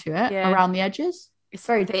mine to it around the edges. It's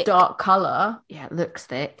very thick. Dark color. Yeah, it looks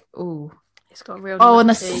thick. Ooh, it's got real. And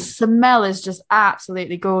the smell is just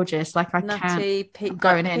absolutely gorgeous. Like I can't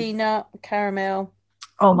going in. Peanut caramel.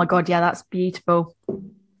 Oh my god, yeah, that's beautiful.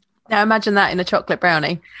 Now imagine that in a chocolate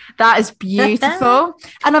brownie. That is beautiful.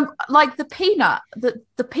 And I'm like the peanut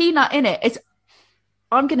in it.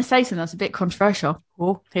 I'm going to say something that's a bit controversial.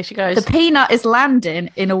 Oh, here she goes. The peanut is landing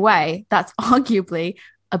in a way that's arguably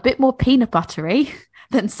a bit more peanut buttery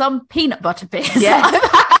than some peanut butter beers.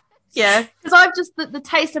 Yeah. Yeah. Because I've just, the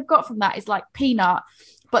taste I've got from that is like peanut,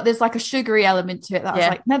 but there's like a sugary element to it that I was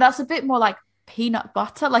like, no, that's a bit more like peanut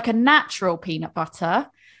butter, like a natural peanut butter,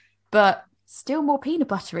 but still more peanut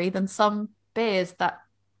buttery than some beers that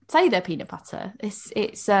say they're peanut butter. It's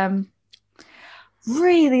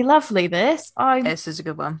really lovely. This is a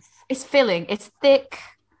good one. It's filling. It's thick,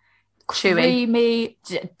 chewy, creamy,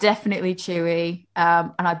 definitely chewy.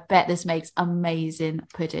 And I bet this makes amazing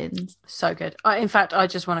puddings. So good. In fact, I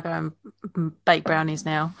just want to go and bake brownies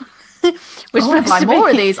now. Buy more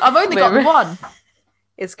of these. I've only got one.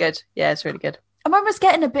 It's good. Yeah, it's really good. I'm almost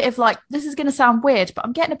getting a bit of like, this is going to sound weird, but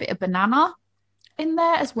I'm getting a bit of banana in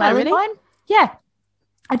there as well. Really? In mine. Yeah.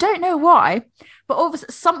 I don't know why, but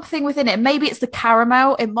obviously something within it. Maybe it's the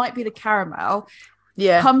caramel. It might be the caramel.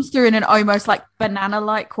 Yeah. Comes through in an almost like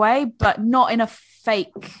banana-like way, but not in a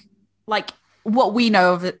fake, like what we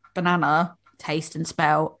know of it, banana taste and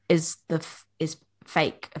smell is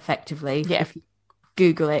fake effectively. Yeah. If you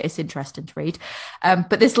Google it, it's interesting to read.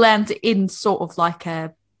 But this lands in sort of like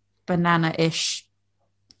a banana-ish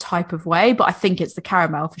type of way, but I think it's the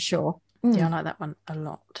caramel for sure. Yeah, I like that one a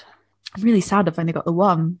lot. I'm really sad I've only got the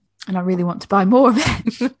one and I really want to buy more of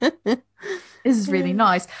it. This is really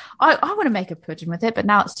nice. I want to make a pudding with it, but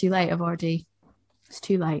now it's too late. It's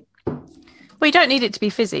too late. Well, you don't need it to be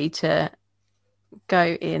fizzy to go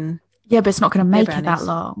in. Yeah, but it's not going to make it that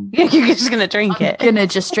long. Yeah, you're just going to drink it. I'm going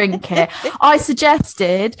to just drink it. I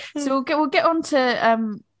suggested, so we'll get on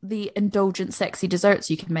to the indulgent sexy desserts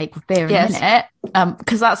you can make with beer in a minute,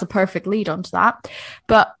 because that's a perfect lead on to that.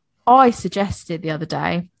 But I suggested the other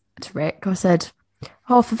day to Rick, I said,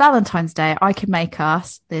 for Valentine's Day, I can make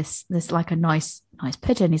us this like a nice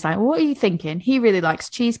pudding. He's like, what are you thinking? He really likes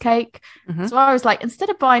cheesecake. Mm-hmm. So I was like, instead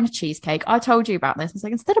of buying a cheesecake, I told you about this. I was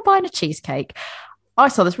like, instead of buying a cheesecake, I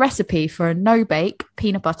saw this recipe for a no-bake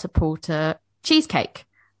peanut butter porter cheesecake.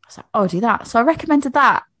 I was like, I'll do that. So I recommended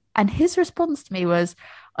that. And his response to me was,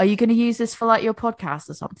 are you going to use this for like your podcast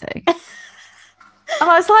or something? And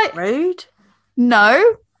I was like, rude.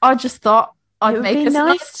 No, I just thought I'd make us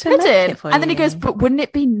nice pudding. And then he goes, but wouldn't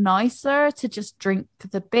it be nicer to just drink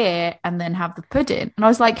the beer and then have the pudding? And I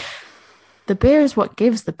was like, the beer is what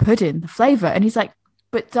gives the pudding the flavour. And he's like,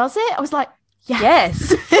 but does it? I was like,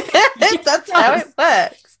 yes. That's how it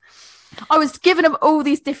works. I was giving him all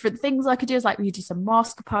these different things I could do. I was like, we could do some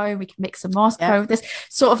mascarpone. We could mix some mascarpone with this,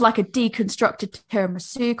 sort of like a deconstructed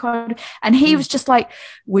tiramisu kind. And he was just like,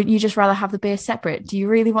 wouldn't you just rather have the beer separate? Do you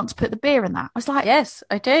really want to put the beer in that? I was like, yes,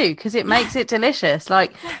 I do, because it makes it delicious.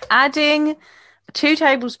 Like adding 2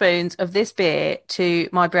 tablespoons of this beer to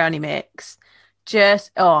my brownie mix,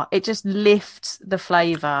 it just lifts the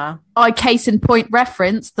flavour. Case in point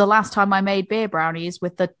reference, the last time I made beer brownies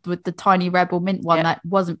with the tiny Rebel mint one that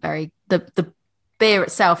wasn't very, the beer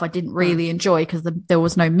itself I didn't really enjoy because there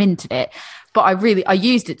was no mint in it, but I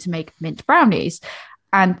used it to make mint brownies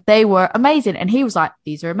and they were amazing. And he was like,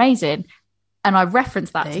 these are amazing. And I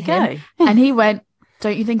referenced that to him and he went,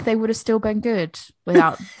 don't you think they would have still been good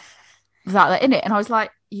without that in it? And I was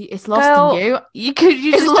like, it's lost in you. You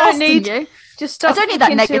just don't need you. Just stop. I don't need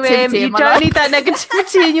that negativity. You don't need that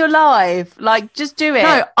negativity in your life. Like, just do it.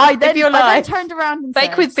 No, I then turned around and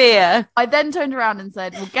bake with beer. I then turned around and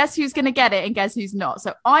said, well, guess who's going to get it and guess who's not.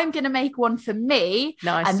 So I'm going to make one for me.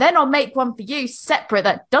 Nice. And then I'll make one for you separate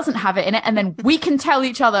that doesn't have it in it. And then we can tell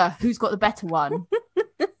each other who's got the better one.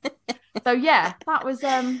 So yeah, that was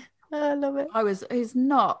I love it. I was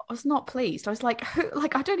not pleased. I was like,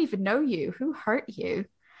 I don't even know you. Who hurt you?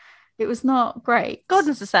 It was not great.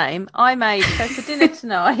 Gordon's the same. I made, so for dinner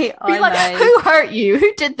tonight, who hurt you?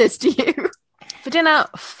 Who did this to you? For dinner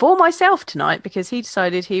for myself tonight, because he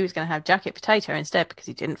decided he was going to have jacket potato instead because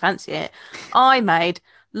he didn't fancy it. I made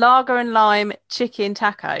lager and lime chicken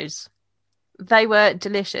tacos. They were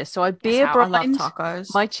delicious. So I beer brined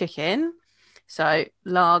my chicken. So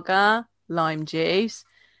lager, lime juice,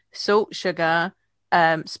 salt, sugar,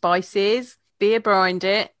 spices, beer brined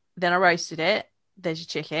it. Then I roasted it. There's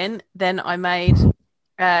your chicken. Then I made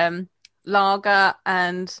lager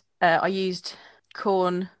and I used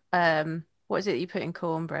corn. What is it you put in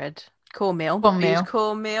cornbread? Cornmeal. I used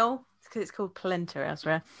cornmeal because it's called polenta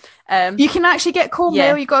elsewhere. You can actually get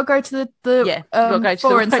cornmeal. You got to go to the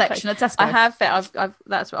foreign section at Tesco. I have it. I've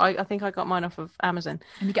that's what I think I got mine off of Amazon.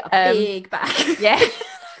 And you get a big bag. Yeah,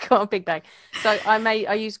 got a big bag. So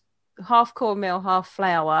I used half cornmeal, half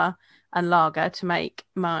flour and lager to make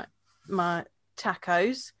my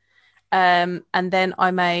tacos, and then I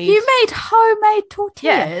made homemade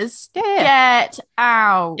tortillas. Yeah. Get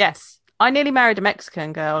out. Yes, I nearly married a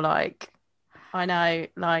Mexican girl. I know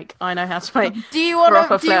how to make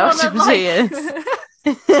proper flour tortillas.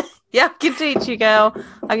 Yeah, I can teach you, girl.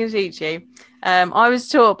 I can teach you. I was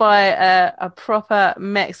taught by a proper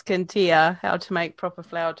Mexican tia how to make proper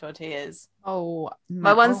flour tortillas.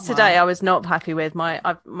 My ones today I was not happy with.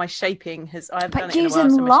 My shaping has. I've done it in a while, so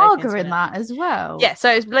using lager in that as well. Yeah,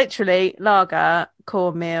 so it's literally lager,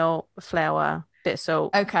 cornmeal, flour, bit of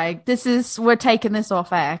salt. Okay, we're taking this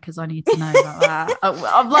off air because I need to know about that.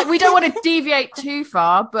 I'm like, we don't want to deviate too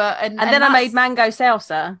far, but and then I made mango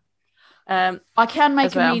salsa. I can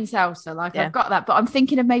make a mean salsa, I've got that, but I'm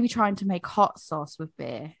thinking of maybe trying to make hot sauce with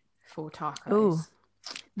beer for tacos. Ooh.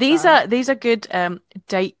 These are good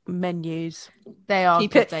date menus. They are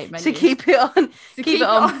good date menus. To keep it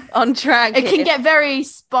on track. It can get very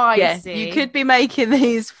spicy. Yeah, you could be making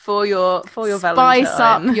these for your Valentine. Spice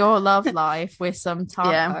up your love life with some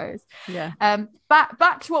tacos. Yeah.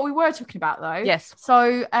 Back to what we were talking about though. Yes.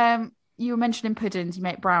 So you were mentioning puddings, you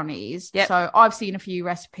make brownies. Yep. So I've seen a few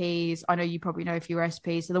recipes. I know you probably know a few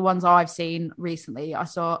recipes. So the ones I've seen recently, I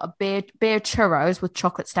saw a beer churros with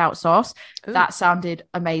chocolate stout sauce. Ooh. That sounded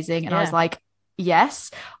amazing. And I was like,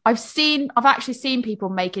 yes. I've actually seen people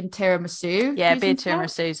making tiramisu. Yeah, beer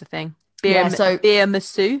tiramisu is a thing. Beer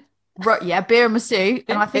masu. Yeah, beer masu.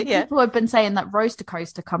 And I think people have been saying that Roaster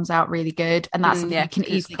Coaster comes out really good. And that's something you can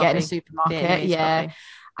easily get in a supermarket. Yeah.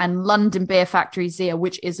 And London Beer Factory Zia,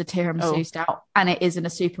 which is a tiramisu stout, and it is in a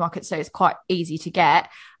supermarket, so it's quite easy to get.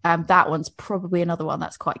 That one's probably another one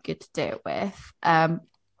that's quite good to do it with.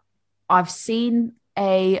 I've seen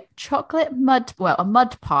a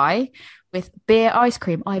mud pie with beer ice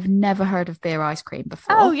cream. I've never heard of beer ice cream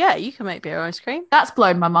before. Oh yeah, you can make beer ice cream. That's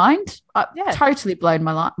blown my mind. Totally blown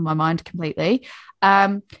my mind completely.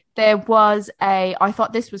 There was I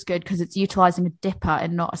thought this was good because it's utilizing a dipper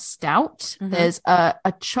and not a stout. Mm-hmm. There's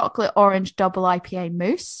a chocolate orange double IPA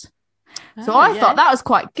mousse. So I thought that was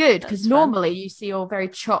quite good because normally you see all very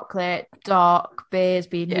chocolate, dark beers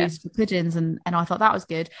being used for puddings, and I thought that was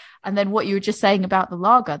good. And then what you were just saying about the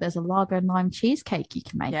lager, there's a lager and lime cheesecake you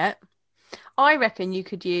can make. Yeah. I reckon you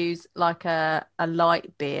could use like a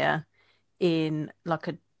light beer in like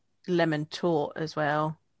a lemon tort as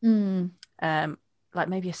well. like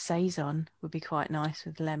maybe a saison would be quite nice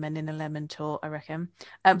with lemon in a lemon tart, I reckon.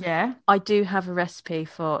 Yeah. I do have a recipe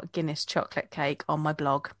for Guinness chocolate cake on my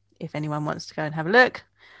blog. If anyone wants to go and have a look,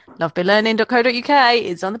 lovebeerlearning.co.uk.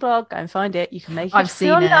 It's on the blog. Go and find it. You can make it. I've seen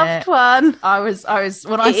your loved one. I was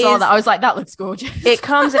when I saw that, I was like, that looks gorgeous. It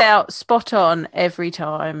comes out spot on every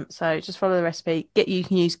time. So just follow the recipe. You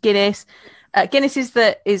can use Guinness. Guinness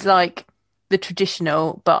is like the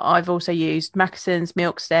traditional, but I've also used Mackeson's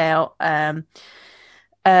Milk Stout,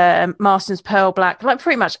 Marston's Pearl Black. Like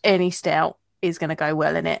pretty much any stout is going to go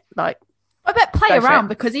well in it. Like, I bet play around,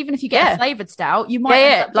 because even if you get a flavoured stout, you might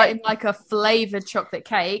end up getting like a flavoured chocolate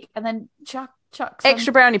cake, and then chuck some...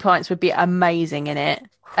 Extra brownie pints would be amazing in it.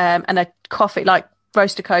 And a coffee, like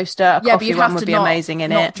Roaster Coaster, coffee one would be amazing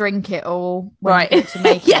in it. Drink it all when you get to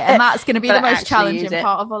make it. And that's going to be the most challenging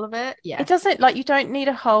part of all of it. Yeah. It doesn't, like, you don't need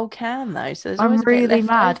a whole can though. So there's I'm always really a bit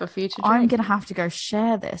mad. for you to drink. I'm going to have to go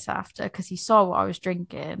share this after, because he saw what I was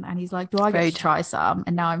drinking and he's like, do I get to try some?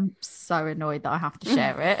 And now I'm so annoyed that I have to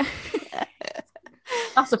share it.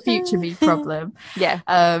 That's a future me problem. Yeah.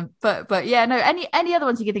 But yeah, no, any other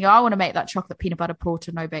ones you can think of? I want to make that chocolate peanut butter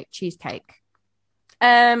porter no bake cheesecake.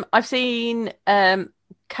 I've seen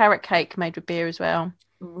carrot cake made with beer as well.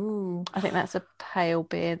 Ooh. I think that's a pale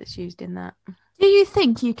beer that's used in that. Do you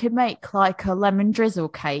think you could make like a lemon drizzle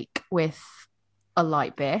cake with a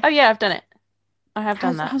light beer? Oh yeah, I've done it. I have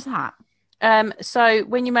done that. How's that? So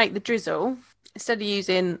when you make the drizzle, instead of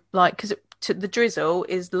using like, because the drizzle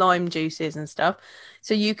is lime juices and stuff,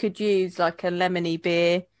 so you could use like a lemony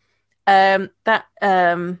beer. That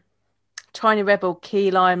Tiny Rebel key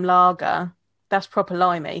lime lager, that's proper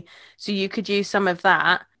limey. So you could use some of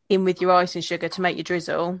that in with your icing sugar to make your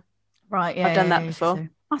drizzle. Right, yeah, I've done that before.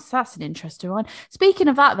 So that's an interesting one. Speaking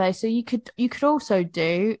of that though, so you could also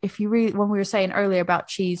do, if you really, when we were saying earlier about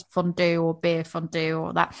cheese fondue or beer fondue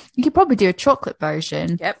or that, you could probably do a chocolate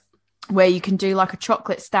version. Yep. Where you can do like a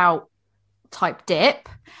chocolate stout type dip,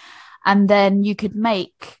 and then you could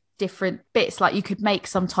make different bits, like you could make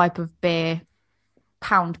some type of beer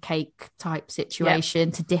pound cake type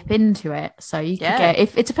situation to dip into it. So you could get,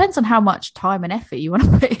 if it depends on how much time and effort you want to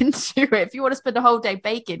put into it. If you want to spend a whole day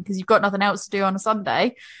baking because you've got nothing else to do on a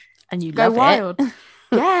Sunday and you go wild.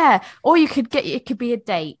 Yeah. Or you could it could be a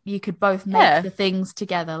date. You could both make the things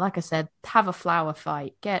together. Like I said, have a flower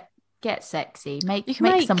fight, get sexy, make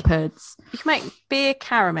some puds. You can make beer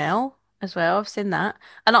caramel as well. I've seen that.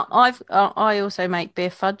 And I also make beer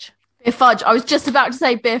fudge. Beer fudge. I was just about to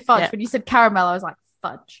say beer fudge. When you said caramel, I was like,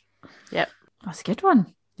 fudge. Yep. That's a good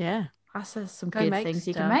one. Yeah. That's some good things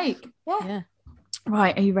you can make. Yeah.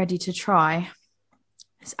 Right. Are you ready to try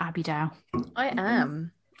this Abbeydale? I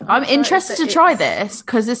am. I'm interested to try this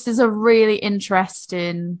because this is a really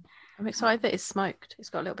interesting... I'm excited that it's smoked. It's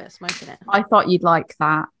got a little bit of smoke in it. I thought you'd like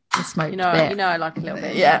that. The smoked bit. I like a little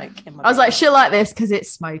bit. Yeah. I was like, she'll like this because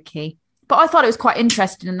it's smoky. But I thought it was quite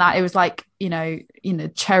interesting in that it was like,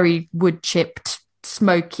 cherry wood chipped,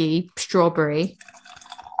 smoky strawberry.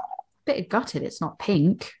 Bit gutted. It's not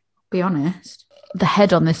pink, be honest. The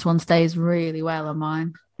head on this one stays really well on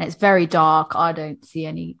mine. And it's very dark. I don't see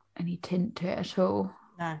any tint to it at all.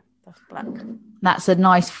 No, that's black. That's a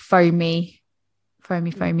nice foamy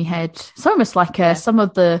head. It's almost like some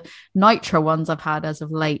of the nitro ones I've had as of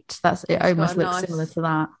late. It almost looks similar to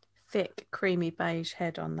that. Thick, creamy beige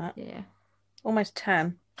head on that. Yeah. Almost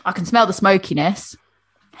tan. I can smell the smokiness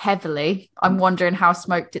heavily. I'm wondering how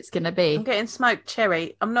smoked it's going to be. I'm getting smoked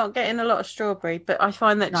cherry. I'm not getting a lot of strawberry, but I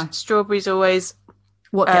find that strawberry's always...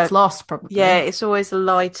 what gets lost, probably. Yeah, it's always a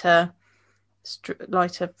lighter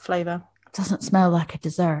flavour. It doesn't smell like a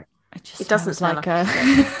dessert. It doesn't smell like a...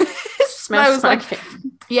 It smells like...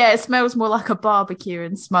 Yeah, it smells more like a barbecue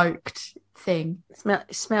and smoked thing.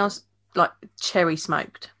 It smells like cherry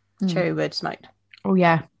smoked. Cherry wood smoked. Oh,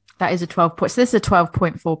 yeah. That is a 12 point. So this is a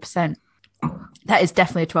 12.4%. That is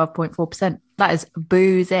definitely a 12.4%. That is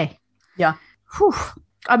boozy. Yeah. Whew.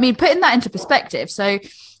 I mean, putting that into perspective. So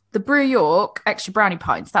the Brew York extra brownie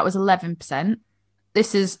pints, that was 11%.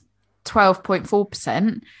 This is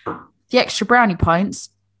 12.4%. The extra brownie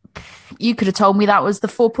pints, you could have told me that was the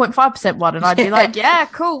 4.5% one, and I'd be like, yeah,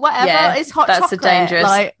 cool, whatever. Yeah, it's hot chocolate.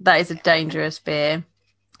 That is a dangerous beer.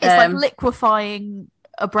 It's like liquefying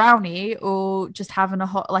a brownie or just having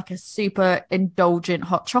a super indulgent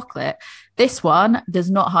hot chocolate. This one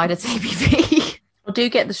does not hide its ABV. I do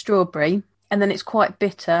get the strawberry, and then it's quite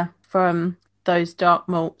bitter from those dark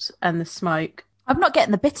malts and the smoke. I'm not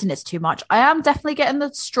getting the bitterness too much. I am definitely getting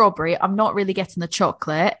the strawberry. I'm not really getting the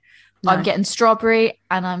chocolate. No. I'm getting strawberry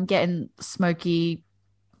and I'm getting smoky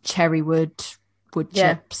cherry wood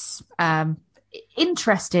chips.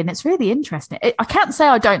 Interesting. It's really interesting. I can't say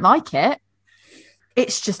I don't like it.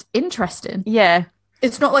 it's just interesting. Yeah.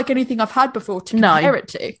 It's not like anything I've had before to compare it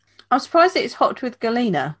to. I'm surprised that it's hopped with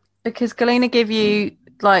Galena, because Galena give you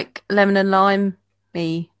like lemon and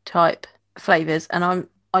lime-y type flavours, and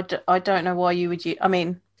I don't know why you would use. I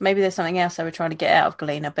mean, maybe there's something else they were trying to get out of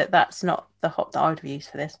Galena, but that's not the hop that I would have used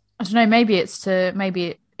for this. I don't know. Maybe it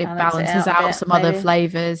balances out some other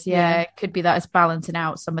flavours. Yeah, it could be that it's balancing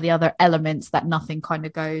out some of the other elements, that nothing kind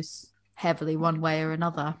of goes heavily one way or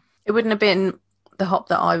another. It wouldn't have been the hop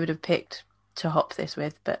that I would have picked to hop this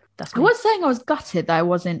with, but that's me. I was saying I was gutted that it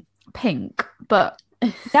wasn't pink, but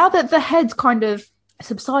now that the head's kind of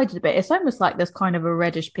subsided a bit, it's almost like there's kind of a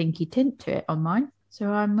reddish pinky tint to it on mine.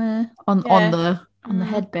 So I'm on the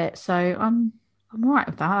head bit, so I'm all right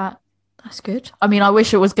with that. That's good. I mean, I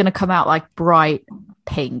wish it was going to come out like bright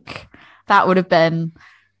pink. That would have been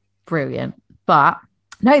brilliant. But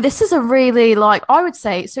no, this is a really, like, I would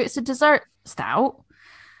say, so it's a dessert stout,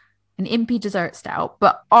 an impy dessert stout,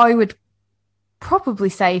 but I would probably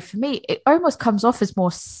say for me, it almost comes off as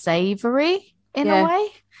more savoury in a way.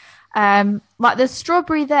 Like there's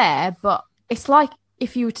strawberry there, but it's like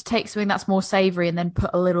if you were to take something that's more savoury and then put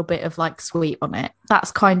a little bit of like sweet on it.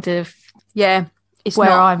 That's kind of it's where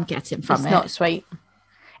not, I'm getting from it's it. It's not sweet.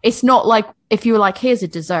 It's not like if you were like, here's a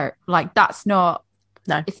dessert, like that's not.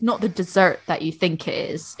 No, it's not the dessert that you think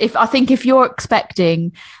it is. If you're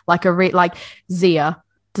expecting like like Zia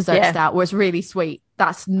dessert stout where it's really sweet,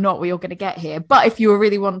 that's not what you're going to get here. But if you were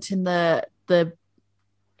really wanting the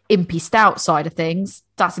impy stout side of things,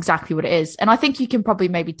 that's exactly what it is. And I think you can probably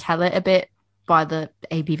maybe tell it a bit by the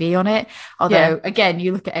ABV on it. Although again,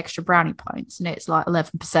 you look at extra brownie pints and it's like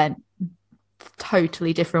 11%.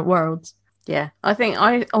 Totally different worlds. Yeah,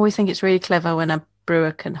 I always think it's really clever when a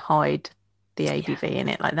brewer can hide the ABV in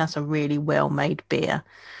it. Like that's a really well made beer.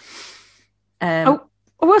 I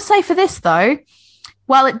will say for this though,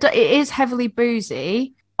 while it is heavily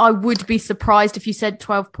boozy, I would be surprised if you said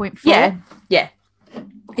 12.4. Yeah.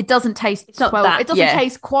 It doesn't taste. It doesn't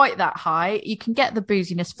taste quite that high. You can get the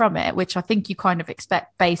booziness from it, which I think you kind of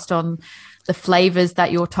expect based on the flavors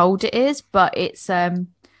that you're told it is. But it's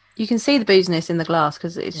you can see the booziness in the glass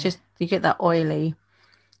because it's just you get that oily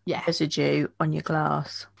residue on your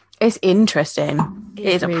glass. It's interesting.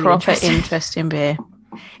 It's really a proper interesting beer.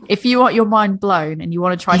 If you want your mind blown and you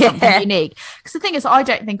want to try something unique, because the thing is, I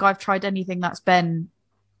don't think I've tried anything that's been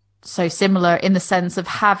so similar in the sense of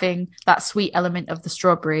having that sweet element of the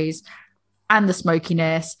strawberries and the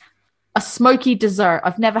smokiness, a smoky dessert.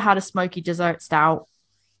 I've never had a smoky dessert stout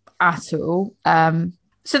at all.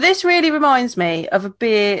 So this really reminds me of a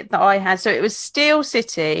beer that I had. So it was Steel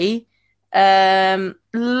City,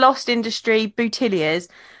 Lost Industry, Boutilliers,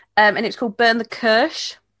 and it's called Burn the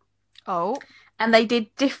Kirsch. Oh. And they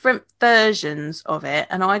did different versions of it.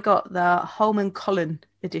 And I got the Holman Collin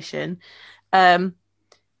edition. And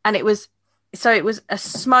it was a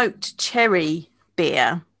smoked cherry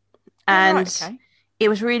beer. And it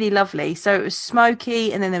was really lovely. So it was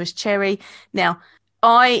smoky and then there was cherry. Now,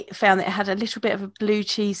 I found that it had a little bit of a blue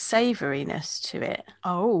cheese savouriness to it.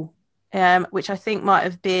 Oh. Which I think might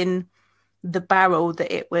have been the barrel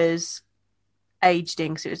that it was aged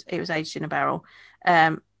in, because it was aged in a barrel.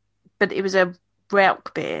 But it was a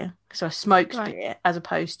Rauch beer, so a smoked beer, as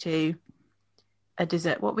opposed to a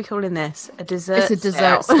dessert. What are we calling this? A dessert. It's a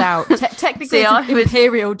dessert stout. Technically, it's an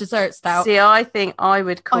imperial dessert stout. See, I think I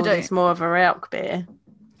would call this more of a Rauch beer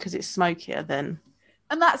because it's smokier than.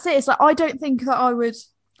 And that's it. It's like I don't think that I would.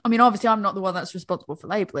 I mean, obviously, I'm not the one that's responsible for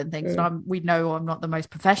labeling things, and we know I'm not the most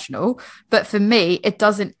professional. But for me, it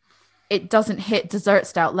doesn't hit dessert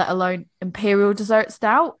stout, let alone imperial dessert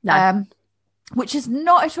stout. No. Which is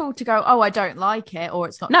not at all to go, oh, I don't like it, or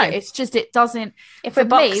it's not. No, good. It's just it doesn't. If for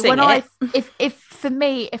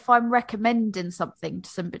me, if I'm recommending something to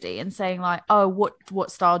somebody and saying like, oh, what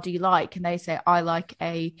style do you like, and they say I like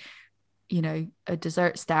a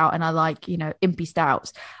dessert stout and I like impy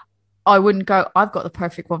stouts, I wouldn't go, I've got the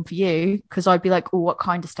perfect one for you, because I'd be like, oh, what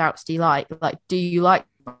kind of stouts do you like? Like, do you like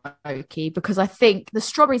smoky? Because I think the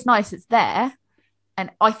strawberry's nice, it's there. And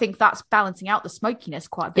I think that's balancing out the smokiness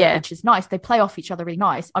quite a bit, which is nice. They play off each other really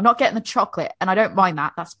nice. I'm not getting the chocolate, and I don't mind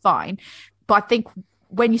that. That's fine. But I think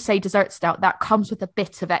when you say dessert stout, that comes with a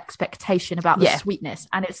bit of expectation about the sweetness.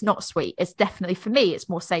 And it's not sweet. It's definitely, for me, it's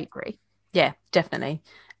more savoury. Yeah, definitely.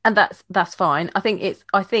 And that's fine. I think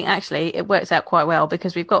actually it works out quite well,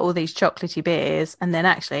 because we've got all these chocolatey beers, and then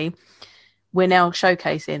actually we're now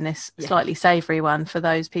showcasing this slightly savoury one for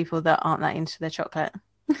those people that aren't that into their chocolate.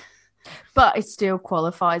 But it still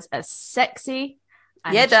qualifies as sexy.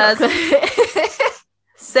 And it does.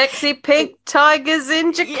 Sexy pink tigers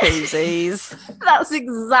in jacuzzis. That's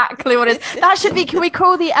exactly what it is. That should be, can we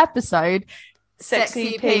call the episode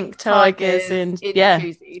sexy pink tigers in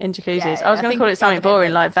jacuzzis. In jacuzzis. Yeah, I was going to call it something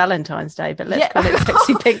boring like Valentine's Day, but let's call it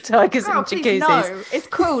sexy pink tigers in jacuzzis. No, it's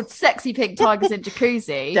called sexy pink tigers in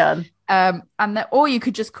jacuzzi. Done. Or you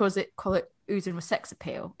could just call it oozing with sex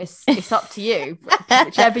appeal. It's up to you,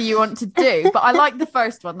 whichever you want to do. But I like the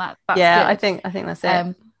first one. That's good. I think that's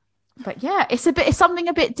it. But yeah, it's something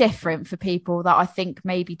a bit different for people that I think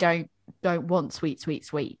maybe don't want sweet.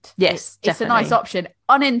 Yes, it's a nice option.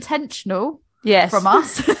 Unintentional. Yes, from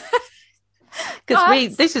us.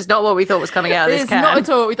 Because this is not what we thought was coming out of this can. It's not at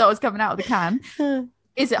all what we thought was coming out of the can.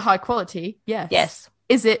 Is it high quality? Yes. Yes.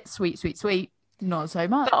 Is it sweet? Not so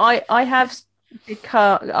much. But I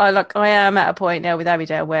am at a point now with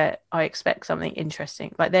Abbeydale where I expect something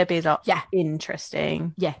interesting. Like their beers are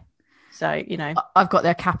interesting. Yeah. So, you know. I've got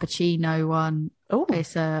their cappuccino one. Oh.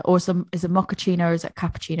 It's a mochaccino or is it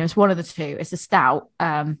cappuccino? It's one of the two. It's a stout.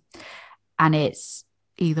 And it's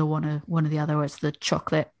either one of the other, or it's the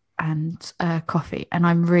chocolate and coffee. And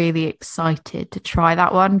I'm really excited to try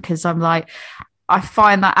that one because I'm like, I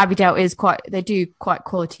find that Abbeydale they do quite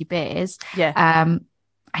quality beers. Yeah. And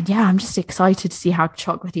yeah, I'm just excited to see how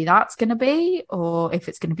chocolatey that's going to be, or if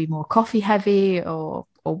it's going to be more coffee heavy or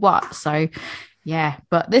what. So yeah,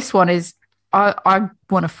 but this one is, I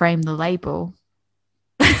want to frame the label.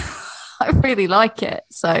 I really like it.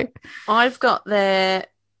 So I've got their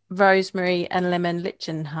rosemary and lemon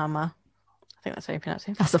Lichtenhammer. I think that's how you pronounce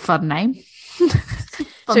it. That's a fun name.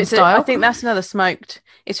 I think that's another smoked.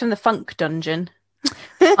 It's from the Funk Dungeon.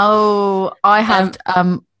 Oh, I had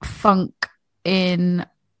funk in.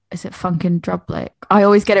 Is it funk in Drublic? I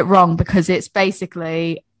always get it wrong because it's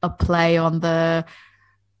basically a play on the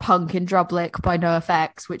Punk in Drublic by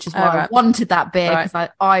NoFX, which is why I wanted that beer because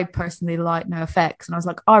I personally like NoFX, and I was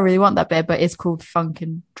like, I really want that beer, but it's called Funk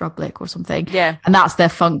in Drublic or something. Yeah, and that's their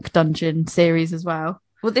Funk Dungeon series as well.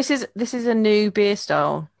 Well, this is a new beer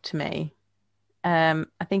style to me. I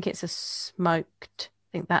think it's a smoked.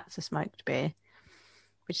 I think that's a smoked beer,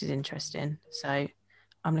 which is interesting. So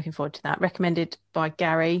I'm looking forward to that. Recommended by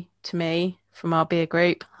Gary to me from our beer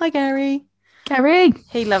group. Hi, Gary. Gary.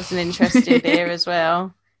 He loves an interesting beer as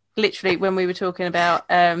well. Literally, when we were talking about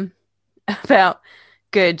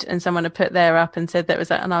good, and someone had put there up and said that was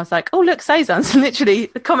that, and I was like, oh, look, saisons. Literally,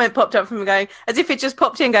 the comment popped up from him going, as if it just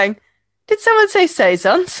popped in going, did someone say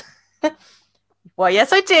saisons? Why,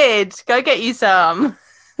 yes, I did. Go get you some.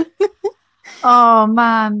 Oh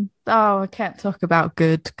man, I can't talk about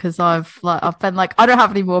good because I've been like, I don't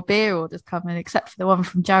have any more beer orders coming except for the one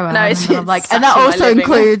from Joanne. No, and I'm like, and that also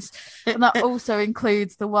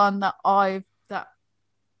includes the one that I've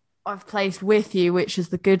placed with you, which is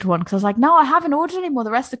the good one. Because I was like, no, I haven't ordered anymore.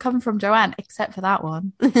 The rest are coming from Joanne except for that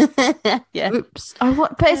one. Yeah. Oops.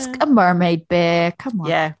 But it's a mermaid beer. Come on.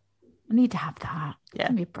 Yeah. I need to have that. Yeah.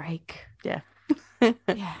 Give me a break. Yeah.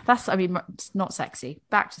 Yeah. It's not sexy.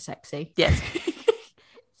 Back to sexy. Yes.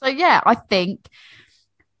 So yeah, I think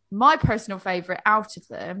my personal favorite out of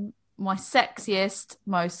them, my sexiest,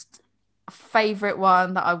 most favorite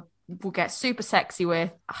one that I will get super sexy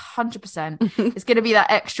with 100% is going to be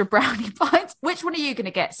that extra brownie pints. Which one are you going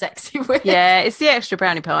to get sexy with? Yeah, it's the extra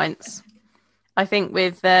brownie pints. I think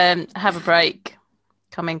with Have a Break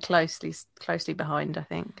coming closely behind, I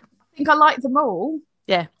think I like them all.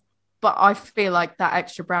 Yeah. But I feel like that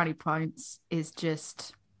extra brownie pints is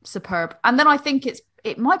just superb. And then I think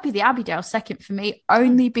it might be the Abbeydale second for me,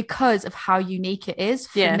 only because of how unique it is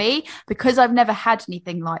for me, because I've never had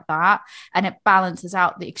anything like that, and it balances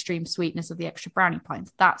out the extreme sweetness of the extra brownie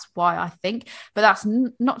pints. That's why I think. But that's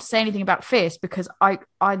not to say anything about Fierce, because I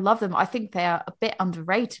love them. I think they are a bit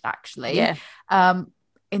underrated, actually. Yeah.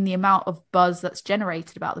 In the amount of buzz that's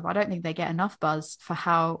generated about them, I don't think they get enough buzz for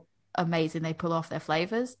how amazing they pull off their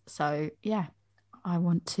flavors. So yeah, I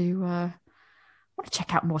want to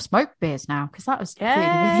check out more smoked beers now, because that was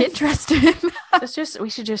really interesting. We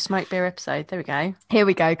should do a smoked beer episode. There we go. Here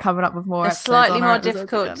we go, coming up with more. It's slightly more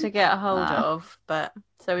difficult to get a hold of, but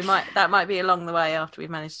so that might be along the way after we've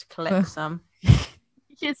managed to collect some.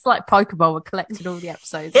 It's like Pokeball, we're collecting all the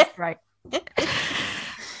episodes. That's great.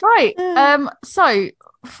 Right. So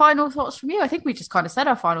final thoughts from you. I think we just kind of said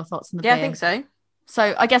our final thoughts on the beer. I think so.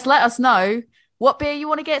 So I guess let us know what beer you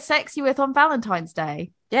want to get sexy with on Valentine's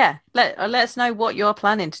Day. Yeah, let us know what you're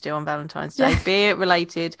planning to do on Valentine's Day, beer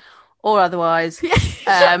related or otherwise.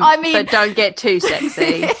 But don't get too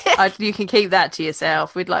sexy. You can keep that to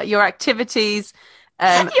yourself. We'd like your activities.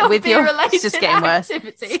 With your it's just getting worse.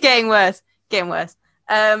 It's getting worse.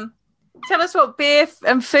 Tell us what beer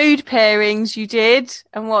and food pairings you did,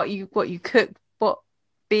 and what you cooked, what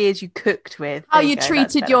beers you cooked with. How you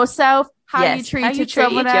treated yourself. how you treated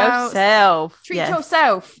someone else. Yourself. Treat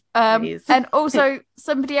yourself. And also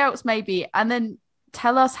somebody else maybe. And then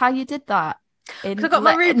tell us how you did that.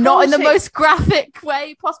 Not in the most graphic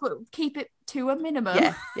way possible. Keep it to a minimum.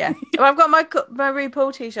 Yeah. Well, I've got my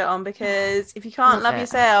RuPaul t-shirt on because if you can't love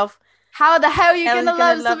yourself, how the hell are you going to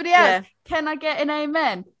love somebody else? Yeah. Can I get an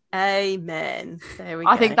amen? Amen. There we go.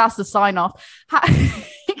 I think that's the sign off.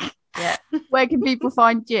 Yeah. Where can people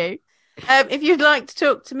find you? If you'd like to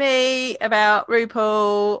talk to me about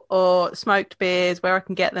RuPaul or smoked beers, where I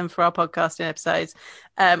can get them for our podcasting episodes,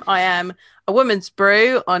 I am a Woman's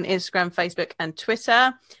Brew on Instagram, Facebook, and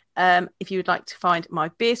Twitter. If you would like to find my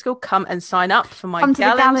beer school, come and sign up for my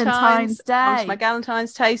Galentine's Day. Come to my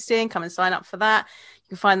Galentine's tasting. Come and sign up for that. You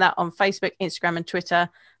can find that on Facebook, Instagram, and Twitter.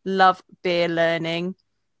 Love Beer Learning,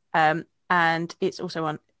 and it's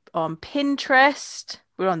also on Pinterest.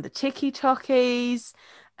 We're on the TikTokies.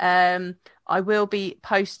 I will be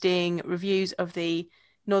posting reviews of the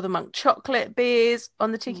Northern Monk chocolate beers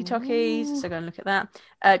on the TikTokies, so go and look at that.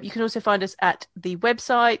 You can also find us at the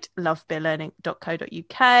website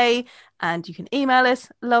lovebeerlearning.co.uk, and you can email us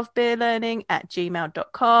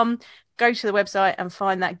lovebeerlearning@gmail.com. Go to the website and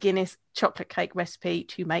find that Guinness chocolate cake recipe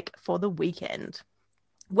to make for the weekend.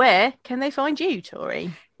 Where can they find you,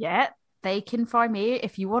 Tori? Yeah, they can find me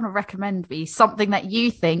if you want to recommend me something that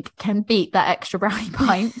you think can beat that extra brownie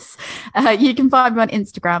pints. You can find me on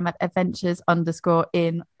Instagram at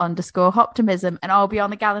adventures_in_optimism, and I'll be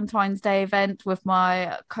on the Galentine's Day event with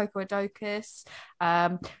my Coco Docus.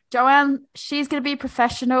 Joanne, she's going to be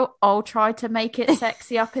professional. I'll try to make it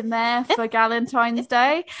sexy up in there for Galentine's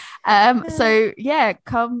Day. So yeah,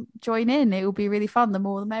 come join in. It will be really fun. The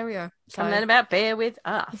more the merrier. Come learn about beer with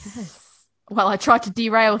us. Yes. Well, I tried to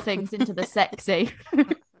derail things into the sexy.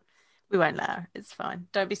 We won't let her. It's fine.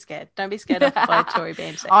 Don't be scared. Don't be scared of by Tori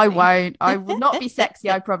being sexy. I won't. I will not be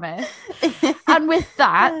sexy, I promise. And with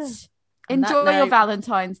that, enjoy your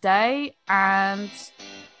Valentine's Day and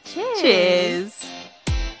cheers. Cheers.